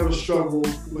has ever struggled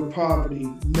with poverty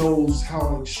knows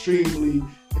how extremely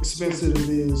expensive it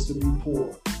is to be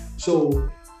poor." So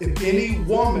if any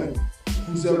woman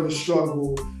who's ever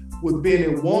struggled with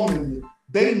being a woman,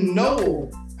 they know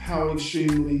how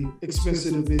extremely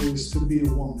expensive it is to be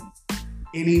a woman.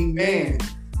 Any man,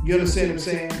 you understand what I'm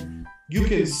saying? You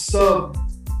can sub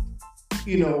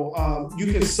in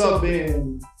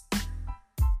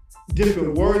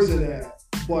different words of that,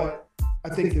 but I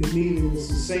think the meaning is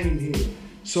the same here.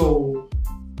 So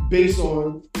based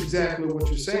on exactly what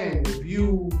you're saying,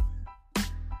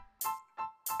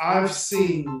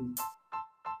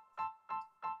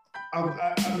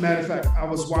 matter of fact, I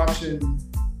was watching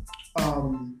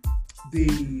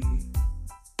the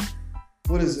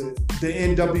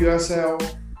NWSL,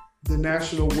 the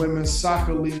National Women's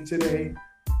Soccer League today.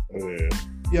 Oh, yeah.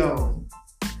 Yo,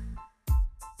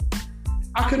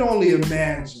 I could only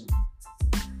imagine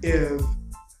if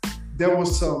there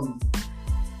was some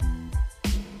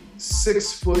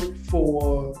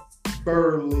 6'4"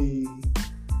 burly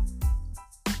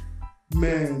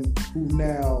men who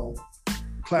now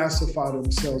classify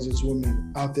themselves as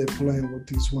women out there playing with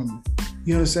these women.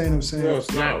 You understand what I'm saying? No,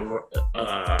 it's not.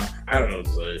 I don't know what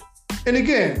to say. And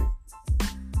again,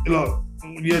 look,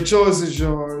 your choice is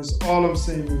yours. All I'm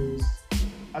saying is,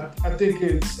 I think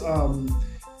it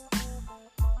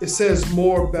says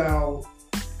more about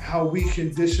how we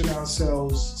condition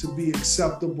ourselves to be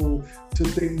acceptable to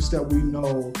things that we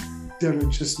know that are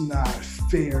just not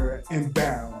fair and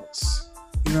balanced.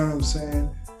 You know what I'm saying?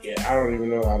 Yeah, I don't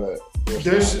even know how to.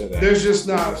 There's just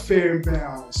not fair and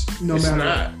balanced. No it's matter.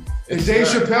 Not. And Dave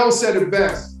Chappelle said it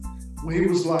best when he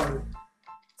was like,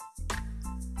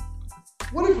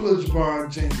 "What if LeBron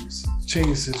James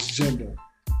changed his gender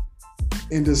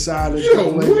and decided to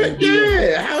play NBA?"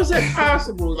 Yeah, how's that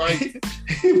possible? Like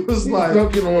he was like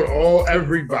dunking on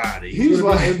everybody. He was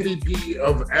like MVP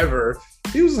of ever.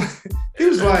 He was like,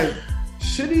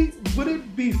 would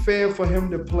it be fair for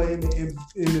him to play in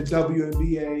the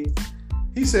WNBA?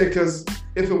 He said, because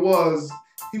if it was,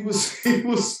 he would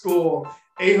score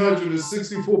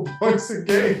 864 points a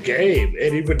game.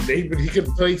 And he could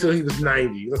play till he was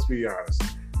 90. Let's be honest.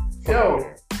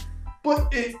 Yo,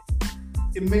 but it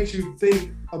makes you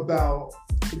think about,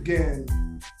 again,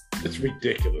 it's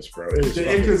ridiculous, bro.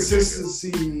 The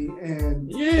inconsistency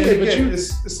and again,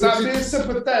 it's not being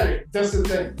sympathetic. That's the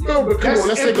thing. No, but come on,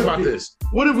 let's think about this.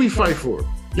 What did we fight for?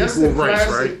 That's equal the rights,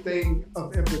 classic right? thing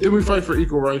of empathy. Did we fight for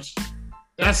equal rights?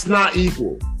 That's not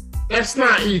equal. That's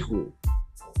not equal.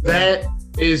 That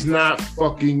is not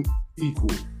fucking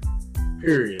equal.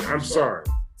 Period. I'm sorry.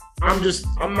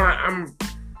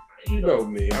 You know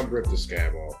me. I'm ripped the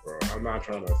scab off, bro. I'm not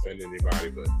trying to offend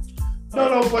anybody, but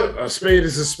but a spade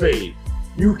is a spade.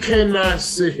 You cannot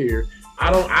sit here.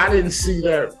 I didn't see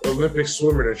that Olympic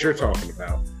swimmer that you're talking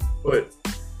about, but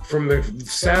from the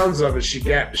sounds of it, she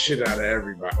got the shit out of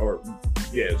everybody. Or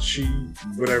she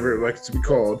whatever it likes to be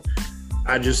called.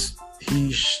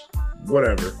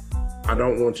 Whatever. I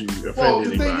don't want to offend anybody.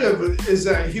 The thing of it is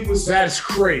that that's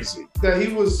crazy. That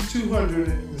he was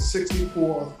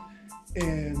 264th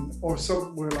or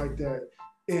somewhere like that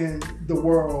in the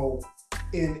world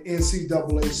in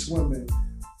NCAA swimming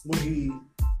when he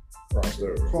crossed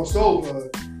over.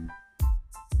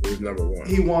 He was number one.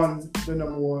 He won the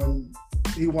number one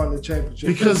he won the championship.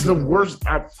 Because the worst,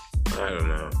 I don't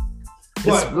know.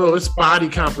 It's body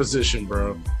composition,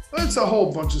 bro. It's a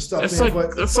whole bunch of stuff. It's man,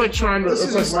 like it's like trying to.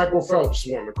 It's like Michael Phelps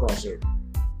wanting to cross over.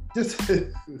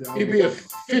 He'd be a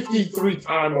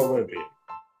 53-time Olympian.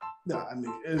 No, I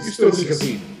mean, you still be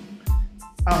competing.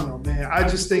 I don't know, man. I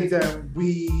just think that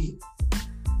we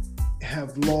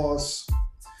have lost.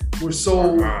 We're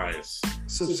so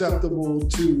susceptible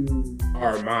to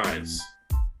our minds.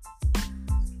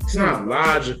 It's not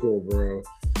logical, bro.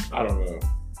 I don't know.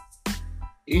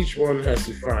 Each one has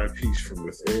to find peace from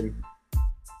within,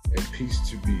 and peace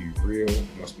to be real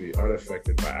must be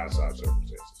unaffected by outside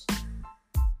circumstances.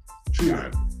 True.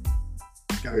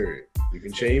 Period. You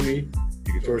can chain me,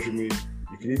 you can torture me,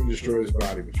 you can even destroy this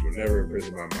body, but you will never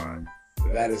imprison my mind.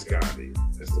 That is Gandhi.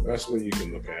 That's the best way you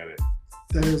can look at it.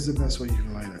 That is the best way you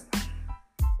can light it.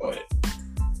 But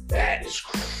that is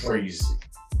crazy.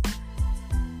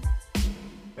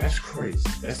 That's crazy.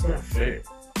 That's not fair.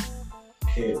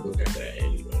 Can't look at that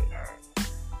anyway.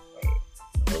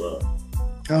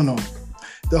 I don't know.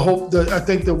 I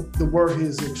think the word here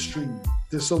is extreme.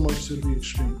 There's so much to be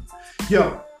extreme.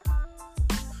 Yo,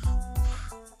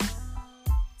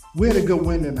 we had a good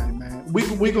win tonight, man.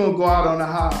 We're gonna go out on a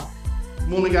high.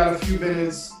 We only got a few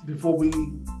minutes before we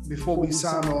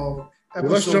sign off. Well,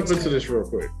 let's jump into this real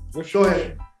quick. Go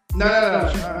ahead. No.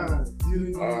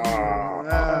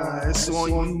 It's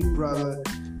on you, brother.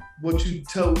 What you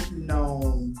toting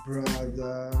on,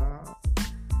 brother?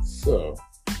 So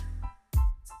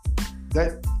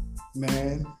that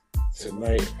man.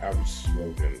 Tonight I'm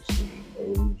smoking some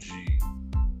OG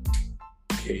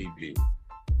KB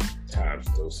times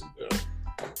dose of dope.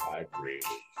 I agree.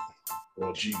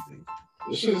 Well, G leaf.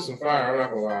 This shit is some fire. I'm not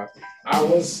gonna lie. I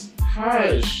was high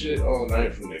as shit all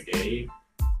night from the game.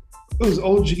 It was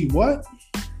OG what?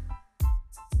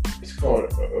 It's called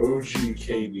OG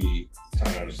KB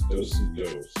times dose of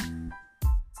dose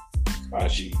by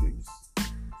G leaf.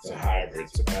 It's a hybrid.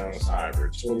 It's a balanced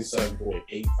hybrid.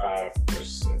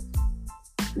 27.85%.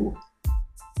 Ooh.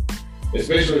 It's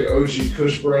basically OG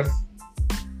Kush Breath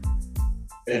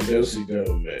and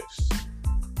Do-Si-Do mixed.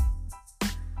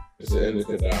 It's an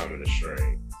indica dominant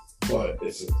strain, but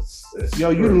it's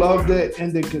yo, you love that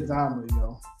indica dominant,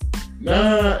 yo.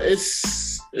 Nah, it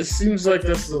seems like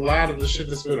that's a lot of the shit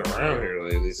that's been around here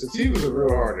lately. Sativas are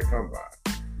real hard to come by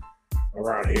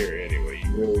around here anyway.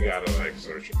 You really gotta like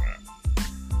search them out.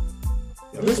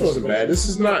 Now, this wasn't bad. This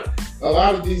is not a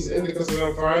lot of these indicas that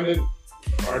I'm finding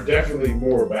are definitely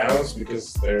more balanced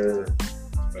because they're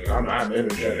like I'm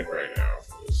energetic right now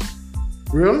for this.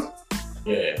 Really?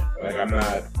 Yeah, like I'm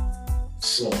not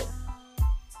slumped.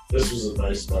 This was a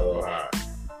nice mellow high.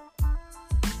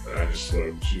 And I just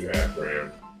smoked 2.5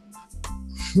 grams.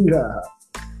 Yeah.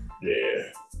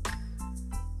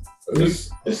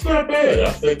 It's not bad.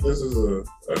 I think this is a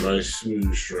nice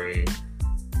smooth strain.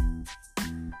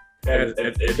 And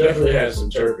it definitely has some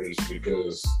terpenes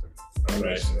because I'm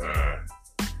nice and high.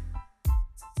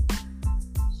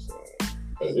 So,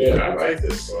 but yeah, I like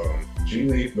this song. G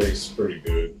Leaf makes pretty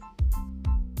good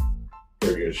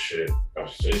shit. I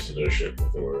was tasting their shit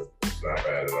before. It's not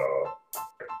bad at all.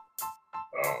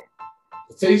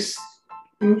 The taste,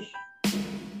 I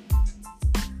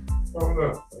don't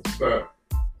know. It's like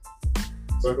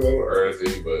a little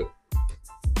earthy, but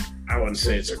I wouldn't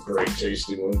say it's a great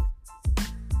tasting one.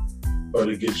 But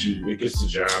it gets the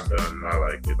job done. I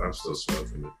like it. I'm still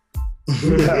smoking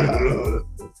it.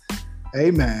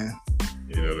 Hey man.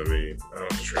 You know what I mean? I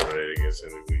don't discriminate against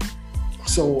any weed.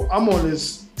 So I'm on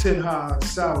this 10 high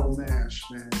sour mash,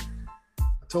 man.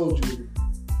 I told you.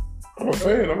 I'm a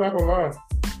fan. I'm not gonna lie.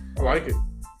 I like it.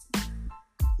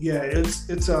 Yeah, it's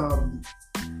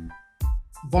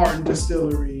Barton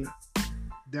Distillery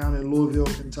down in Louisville,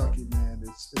 Kentucky, man.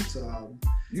 It's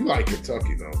you like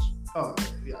Kentucky, don't you? Oh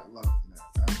yeah, I love it, man.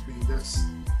 I mean that's.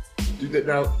 Do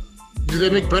they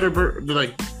make better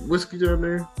like whiskey down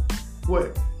there?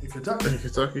 What in Kentucky? In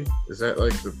Kentucky, is that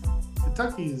like the?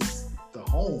 Kentucky is the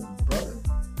home, brother.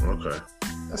 Okay.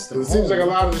 That's the. It seems like a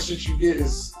lot of the shit you get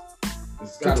it's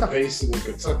got a base in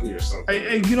Kentucky or something.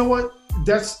 And you know what?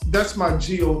 That's my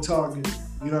geo target.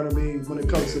 You know what I mean? When it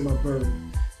comes to my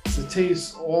bourbon, it's to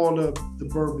taste all the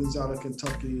bourbons out of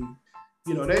Kentucky.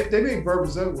 You know, they make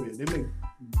bourbons everywhere. They make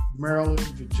Maryland,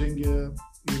 Virginia.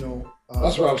 You know,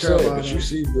 that's what I'm saying. But you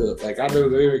see I know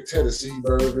they make Tennessee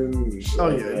bourbon. And shit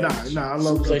nah. I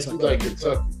love Kentucky. You like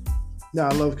Kentucky. Nah,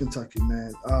 I love Kentucky,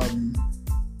 man.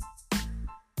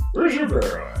 Where's your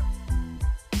barrel at?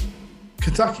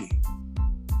 Kentucky.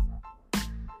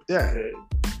 Yeah.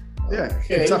 Yeah,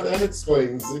 okay, Kentucky. That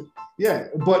explains it. Yeah,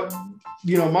 but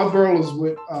my girl is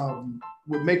with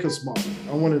Maker's Mark.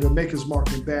 I wanted to Maker's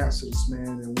Mark ambassadors,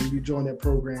 man. And when you join that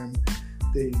program,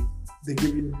 they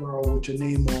give you the girl with your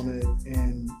name on it,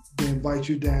 and they invite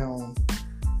you down,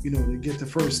 to get the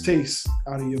first taste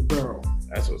out of your barrel.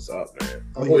 That's what's up, man.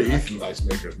 My boy Ethan likes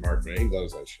Maker's Mark, man. He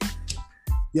loves that shit.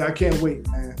 Yeah, I can't wait,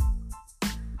 man.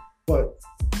 But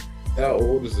how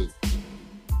old is it?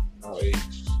 How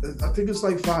aged? I think it's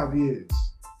like 5 years.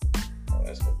 Oh,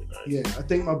 that's gonna be nice. Yeah, I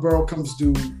think my barrel comes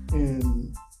due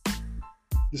in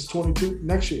this 22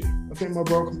 next year. I think my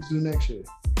barrel comes due next year.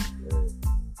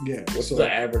 Yeah. What's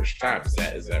the average time?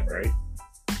 Is that right?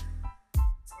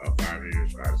 5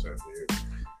 years, 5 7 years.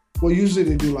 Well, usually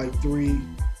they do like 3,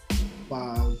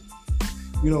 5.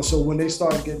 So when they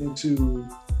start getting into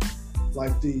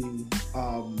like the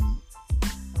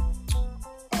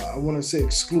I want to say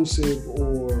exclusive,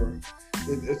 or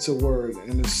it's a word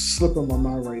and it's slipping my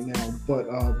mind right now, but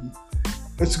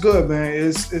it's good, man.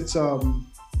 It's what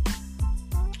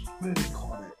do they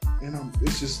call it? And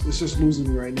it's just losing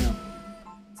me right now.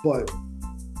 But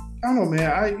I don't know,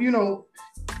 man.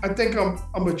 I think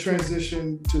I'm a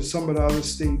transition to some of the other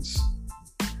states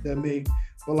that make,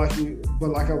 but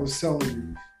like I was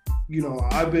telling you,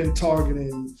 I've been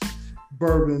targeting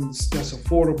bourbons that's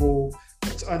affordable,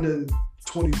 that's under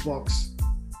 $20,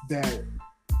 that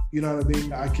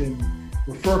I can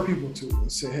refer people to and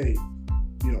say, hey,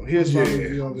 here's my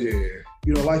review of it.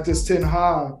 Yeah. Like this 10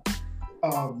 High.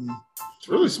 It's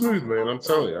really smooth, man. I'm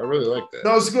telling you, I really like that.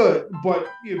 No, it's good. But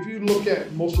if you look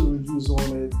at most of the reviews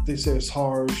on it, they say it's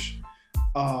harsh.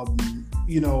 I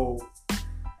feel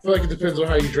like it depends on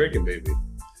how you drink it, baby.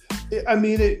 It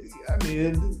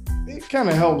kind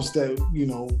of helps that,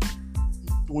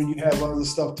 when you have other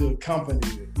stuff to accompany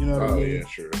it. You know what I mean? Oh, yeah,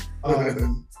 sure.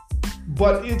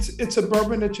 But it's a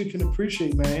bourbon that you can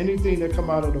appreciate, man. Anything that come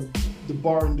out of the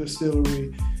Barton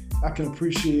Distillery, I can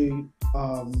appreciate.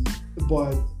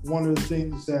 But one of the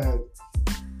things that,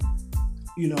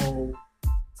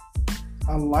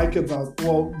 I like about,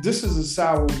 this is a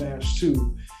sour mash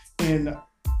too. And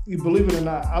you believe it or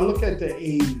not, I look at the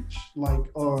age,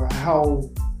 or how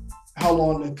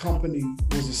long the company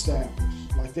was established.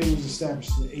 Like they was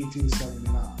established in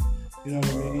 1879. You know what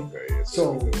I mean? Okay. Yeah,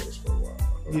 so for a while.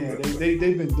 Yeah,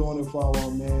 they've been doing it for a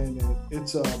while, man. And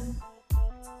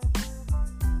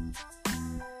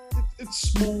it's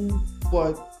smooth,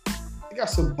 but it got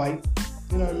some bite.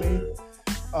 You know what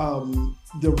I mean?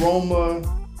 The aroma,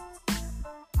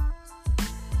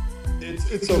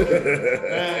 it's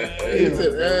okay.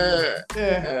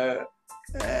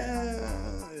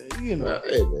 Hey, man,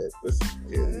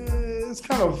 it's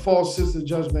kind of a false sense of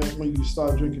judgment when you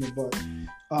start drinking it, but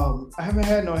I haven't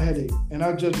had no headache, and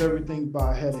I judge everything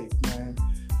by headache, man.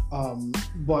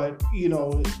 But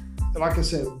like I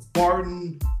said,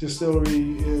 Barton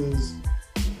Distillery is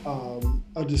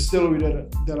a distillery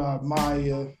that I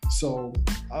admire, so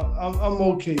I'm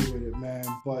okay with it, man.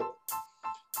 But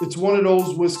it's one of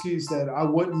those whiskeys that I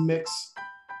wouldn't mix.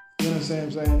 You know what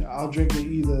I'm saying? I'll drink it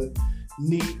either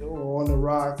neat or on the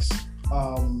rocks.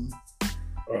 Oh,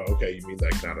 okay. You mean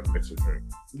like not a mixer drink?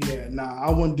 Yeah, nah. I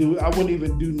wouldn't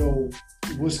even do no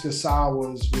whiskey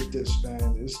sours with this,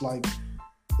 man. It's like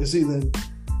it's either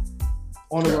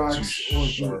on the rocks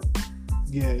or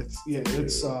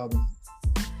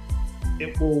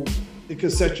it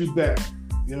could set you back.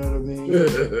 You know what I mean?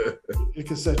 It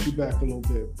could set you back a little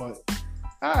bit, but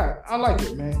I like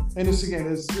it, man. And it's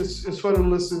for the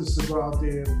listeners to go out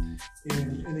there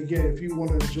and again, if you want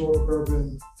to enjoy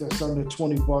bourbon that's under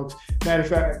 $20. Matter of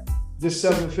fact, this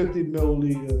 750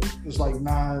 milliliter is like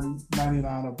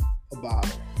 $9.99 a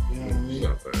bottle. You know what I mean?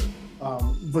 Not bad.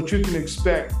 But you can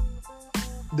expect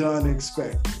the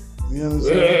unexpected. You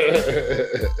understand?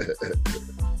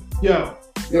 Yo,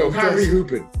 Kyrie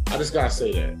hooping. I just gotta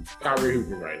say that. Kyrie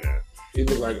hooping right now. He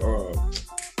look like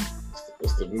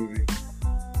what's the movie?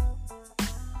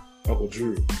 Uncle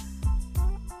Drew.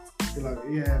 You're like,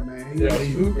 yeah, man.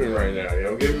 He hooping right now.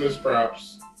 Yo, give him his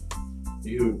props.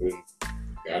 He hooping.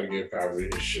 Gotta give Kyrie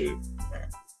his shit.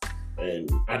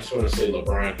 And I just want to say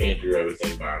LeBron can't do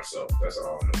everything by himself. That's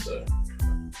all I'm gonna say.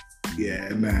 Yeah,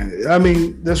 man. I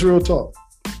mean, that's real talk.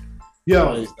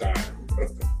 Yo, he's dying.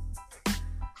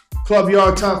 Club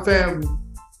Yard Top family,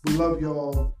 we love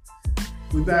y'all.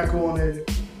 We back on it.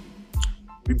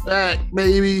 We back,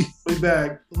 baby. We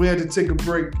back. We had to take a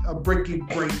breaky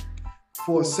break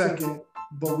for a second,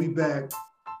 but we back.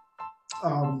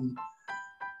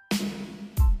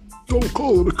 Don't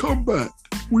call it a comeback.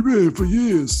 We've been here for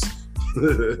years.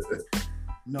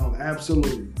 No,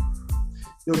 absolutely.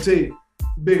 Yo, T,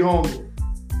 big homie.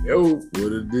 Yo,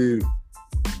 what it do?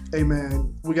 Hey,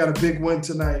 man, we got a big win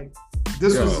tonight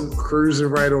This Yo, was cruising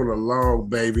right on the long,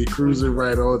 baby. Cruising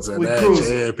right on to that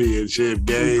championship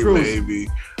game, baby.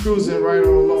 Cruising right on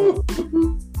along.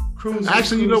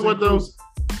 Actually, you know what though?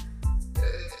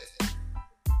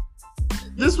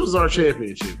 This was our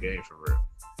championship game for real.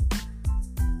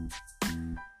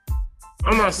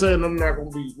 I'm not saying I'm not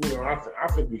gonna be. You know, I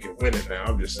think we can win it now.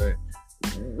 I'm just saying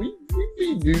we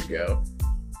beat Duke out.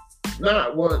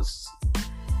 Not once,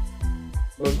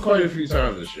 but quite a few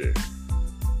times this year.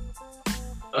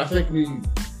 I think we.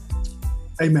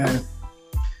 Hey man,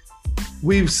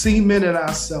 we've cemented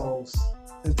ourselves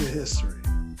into history.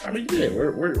 I mean, yeah,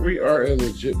 we are a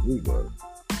legit blue blood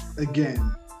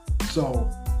again. So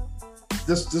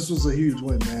this was a huge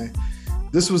win, man.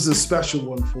 This was a special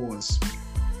one for us.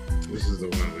 This is the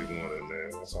one we wanted,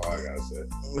 man. That's all I gotta say.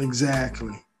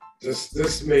 Exactly.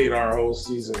 This made our whole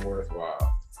season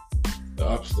worthwhile. The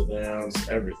ups, the downs,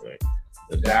 everything.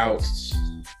 The doubts.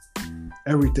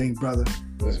 Everything, brother.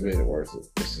 This made it worth it.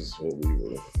 This is what we were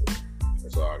looking for.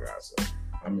 That's all I gotta say.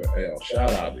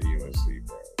 Shout out to UNC,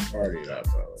 bro. Party it up,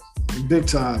 fellas. Big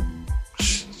time.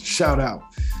 Shout out.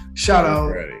 Shout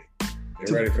out. Get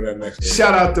ready for that next game.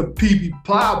 Shout out to PB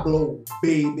Pablo,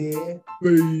 baby.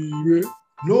 Baby.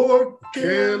 North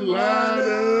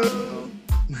Carolina.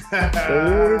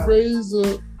 Raise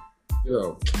up.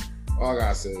 Yo, all I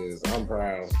gotta say is I'm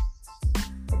proud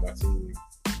of my team.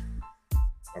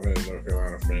 I've been a North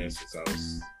Carolina fan since I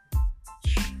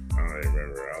don't even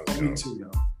remember. I was young. Me too,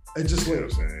 yo. It just you know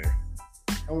went. what I'm saying?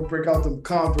 I'm gonna break out them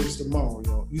Converse tomorrow,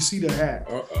 yo. You see the hat?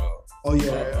 Oh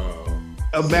yeah. Uh-oh.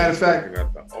 A matter of fact, I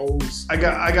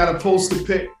I got to post a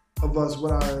pic of us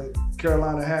with our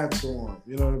Carolina hats on.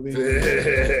 You know what I mean? You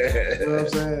know what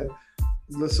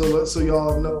I'm saying? So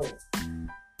y'all know.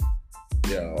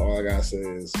 Yeah, all I gotta say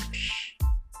is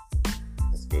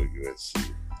let's go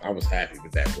UNC. I was happy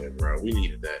with that win, bro. We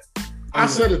needed that. I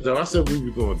said it though. I said we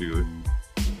were gonna do it.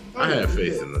 I had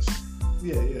faith in us.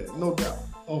 Yeah, no doubt.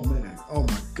 Oh man. Oh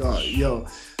my God. Yo,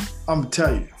 I'm gonna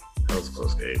tell you. That was a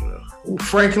close game though.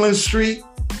 Franklin Street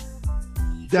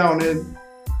down in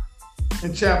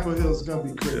Chapel Hill is gonna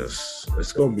be crazy. Yes,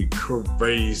 it's gonna be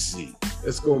crazy.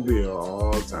 It's gonna be an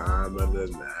all-time of the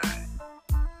night.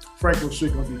 Franklin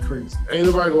Street gonna be crazy. Ain't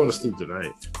nobody going to sleep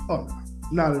tonight. Oh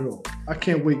no, not at all. I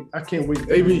can't wait.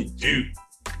 They beat Duke.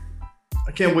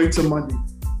 I can't wait till Monday.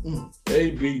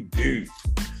 They beat Duke.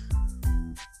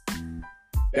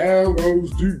 Down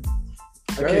goes Duke.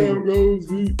 Down goes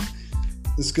Duke.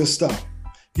 It's good stuff.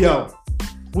 Yo,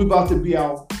 we about to be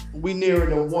out. We nearing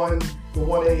the 1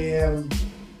 a.m.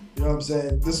 You know what I'm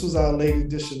saying? This was our late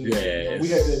edition.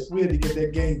 Yes. We had to get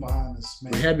that game behind us,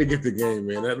 man. We had to get the game,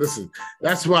 man. Listen,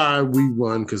 that's why we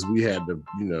won, because we had to,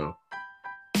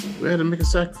 we had to make a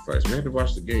sacrifice. We had to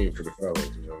watch the game for the fellas,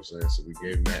 you know what I'm saying? So we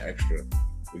gave them that extra.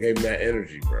 We gave them that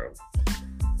energy, bro.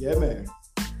 Yeah, man.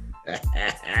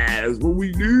 That's what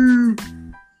we do.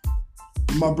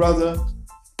 My brother,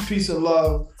 peace and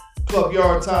love. Club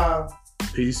Yard time.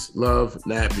 Peace, love,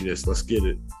 and happiness. Let's get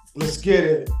it. Let's get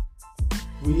it.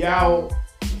 We out.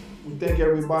 We thank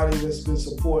everybody that's been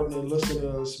supporting and listening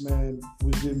to us, man.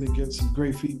 We've been getting some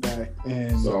great feedback.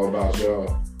 And it's all about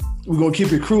y'all. We're going to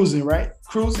keep it cruising, right?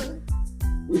 Cruising?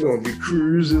 We're going to be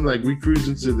cruising like we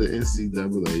cruising to the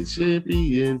NCAA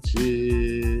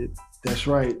championship. That's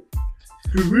right.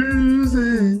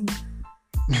 Cruising.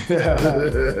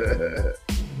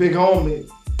 Big homie.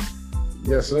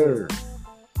 Yes, sir.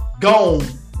 Gone.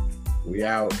 We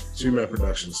out. 2 Man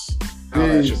Productions. How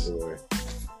about your boy?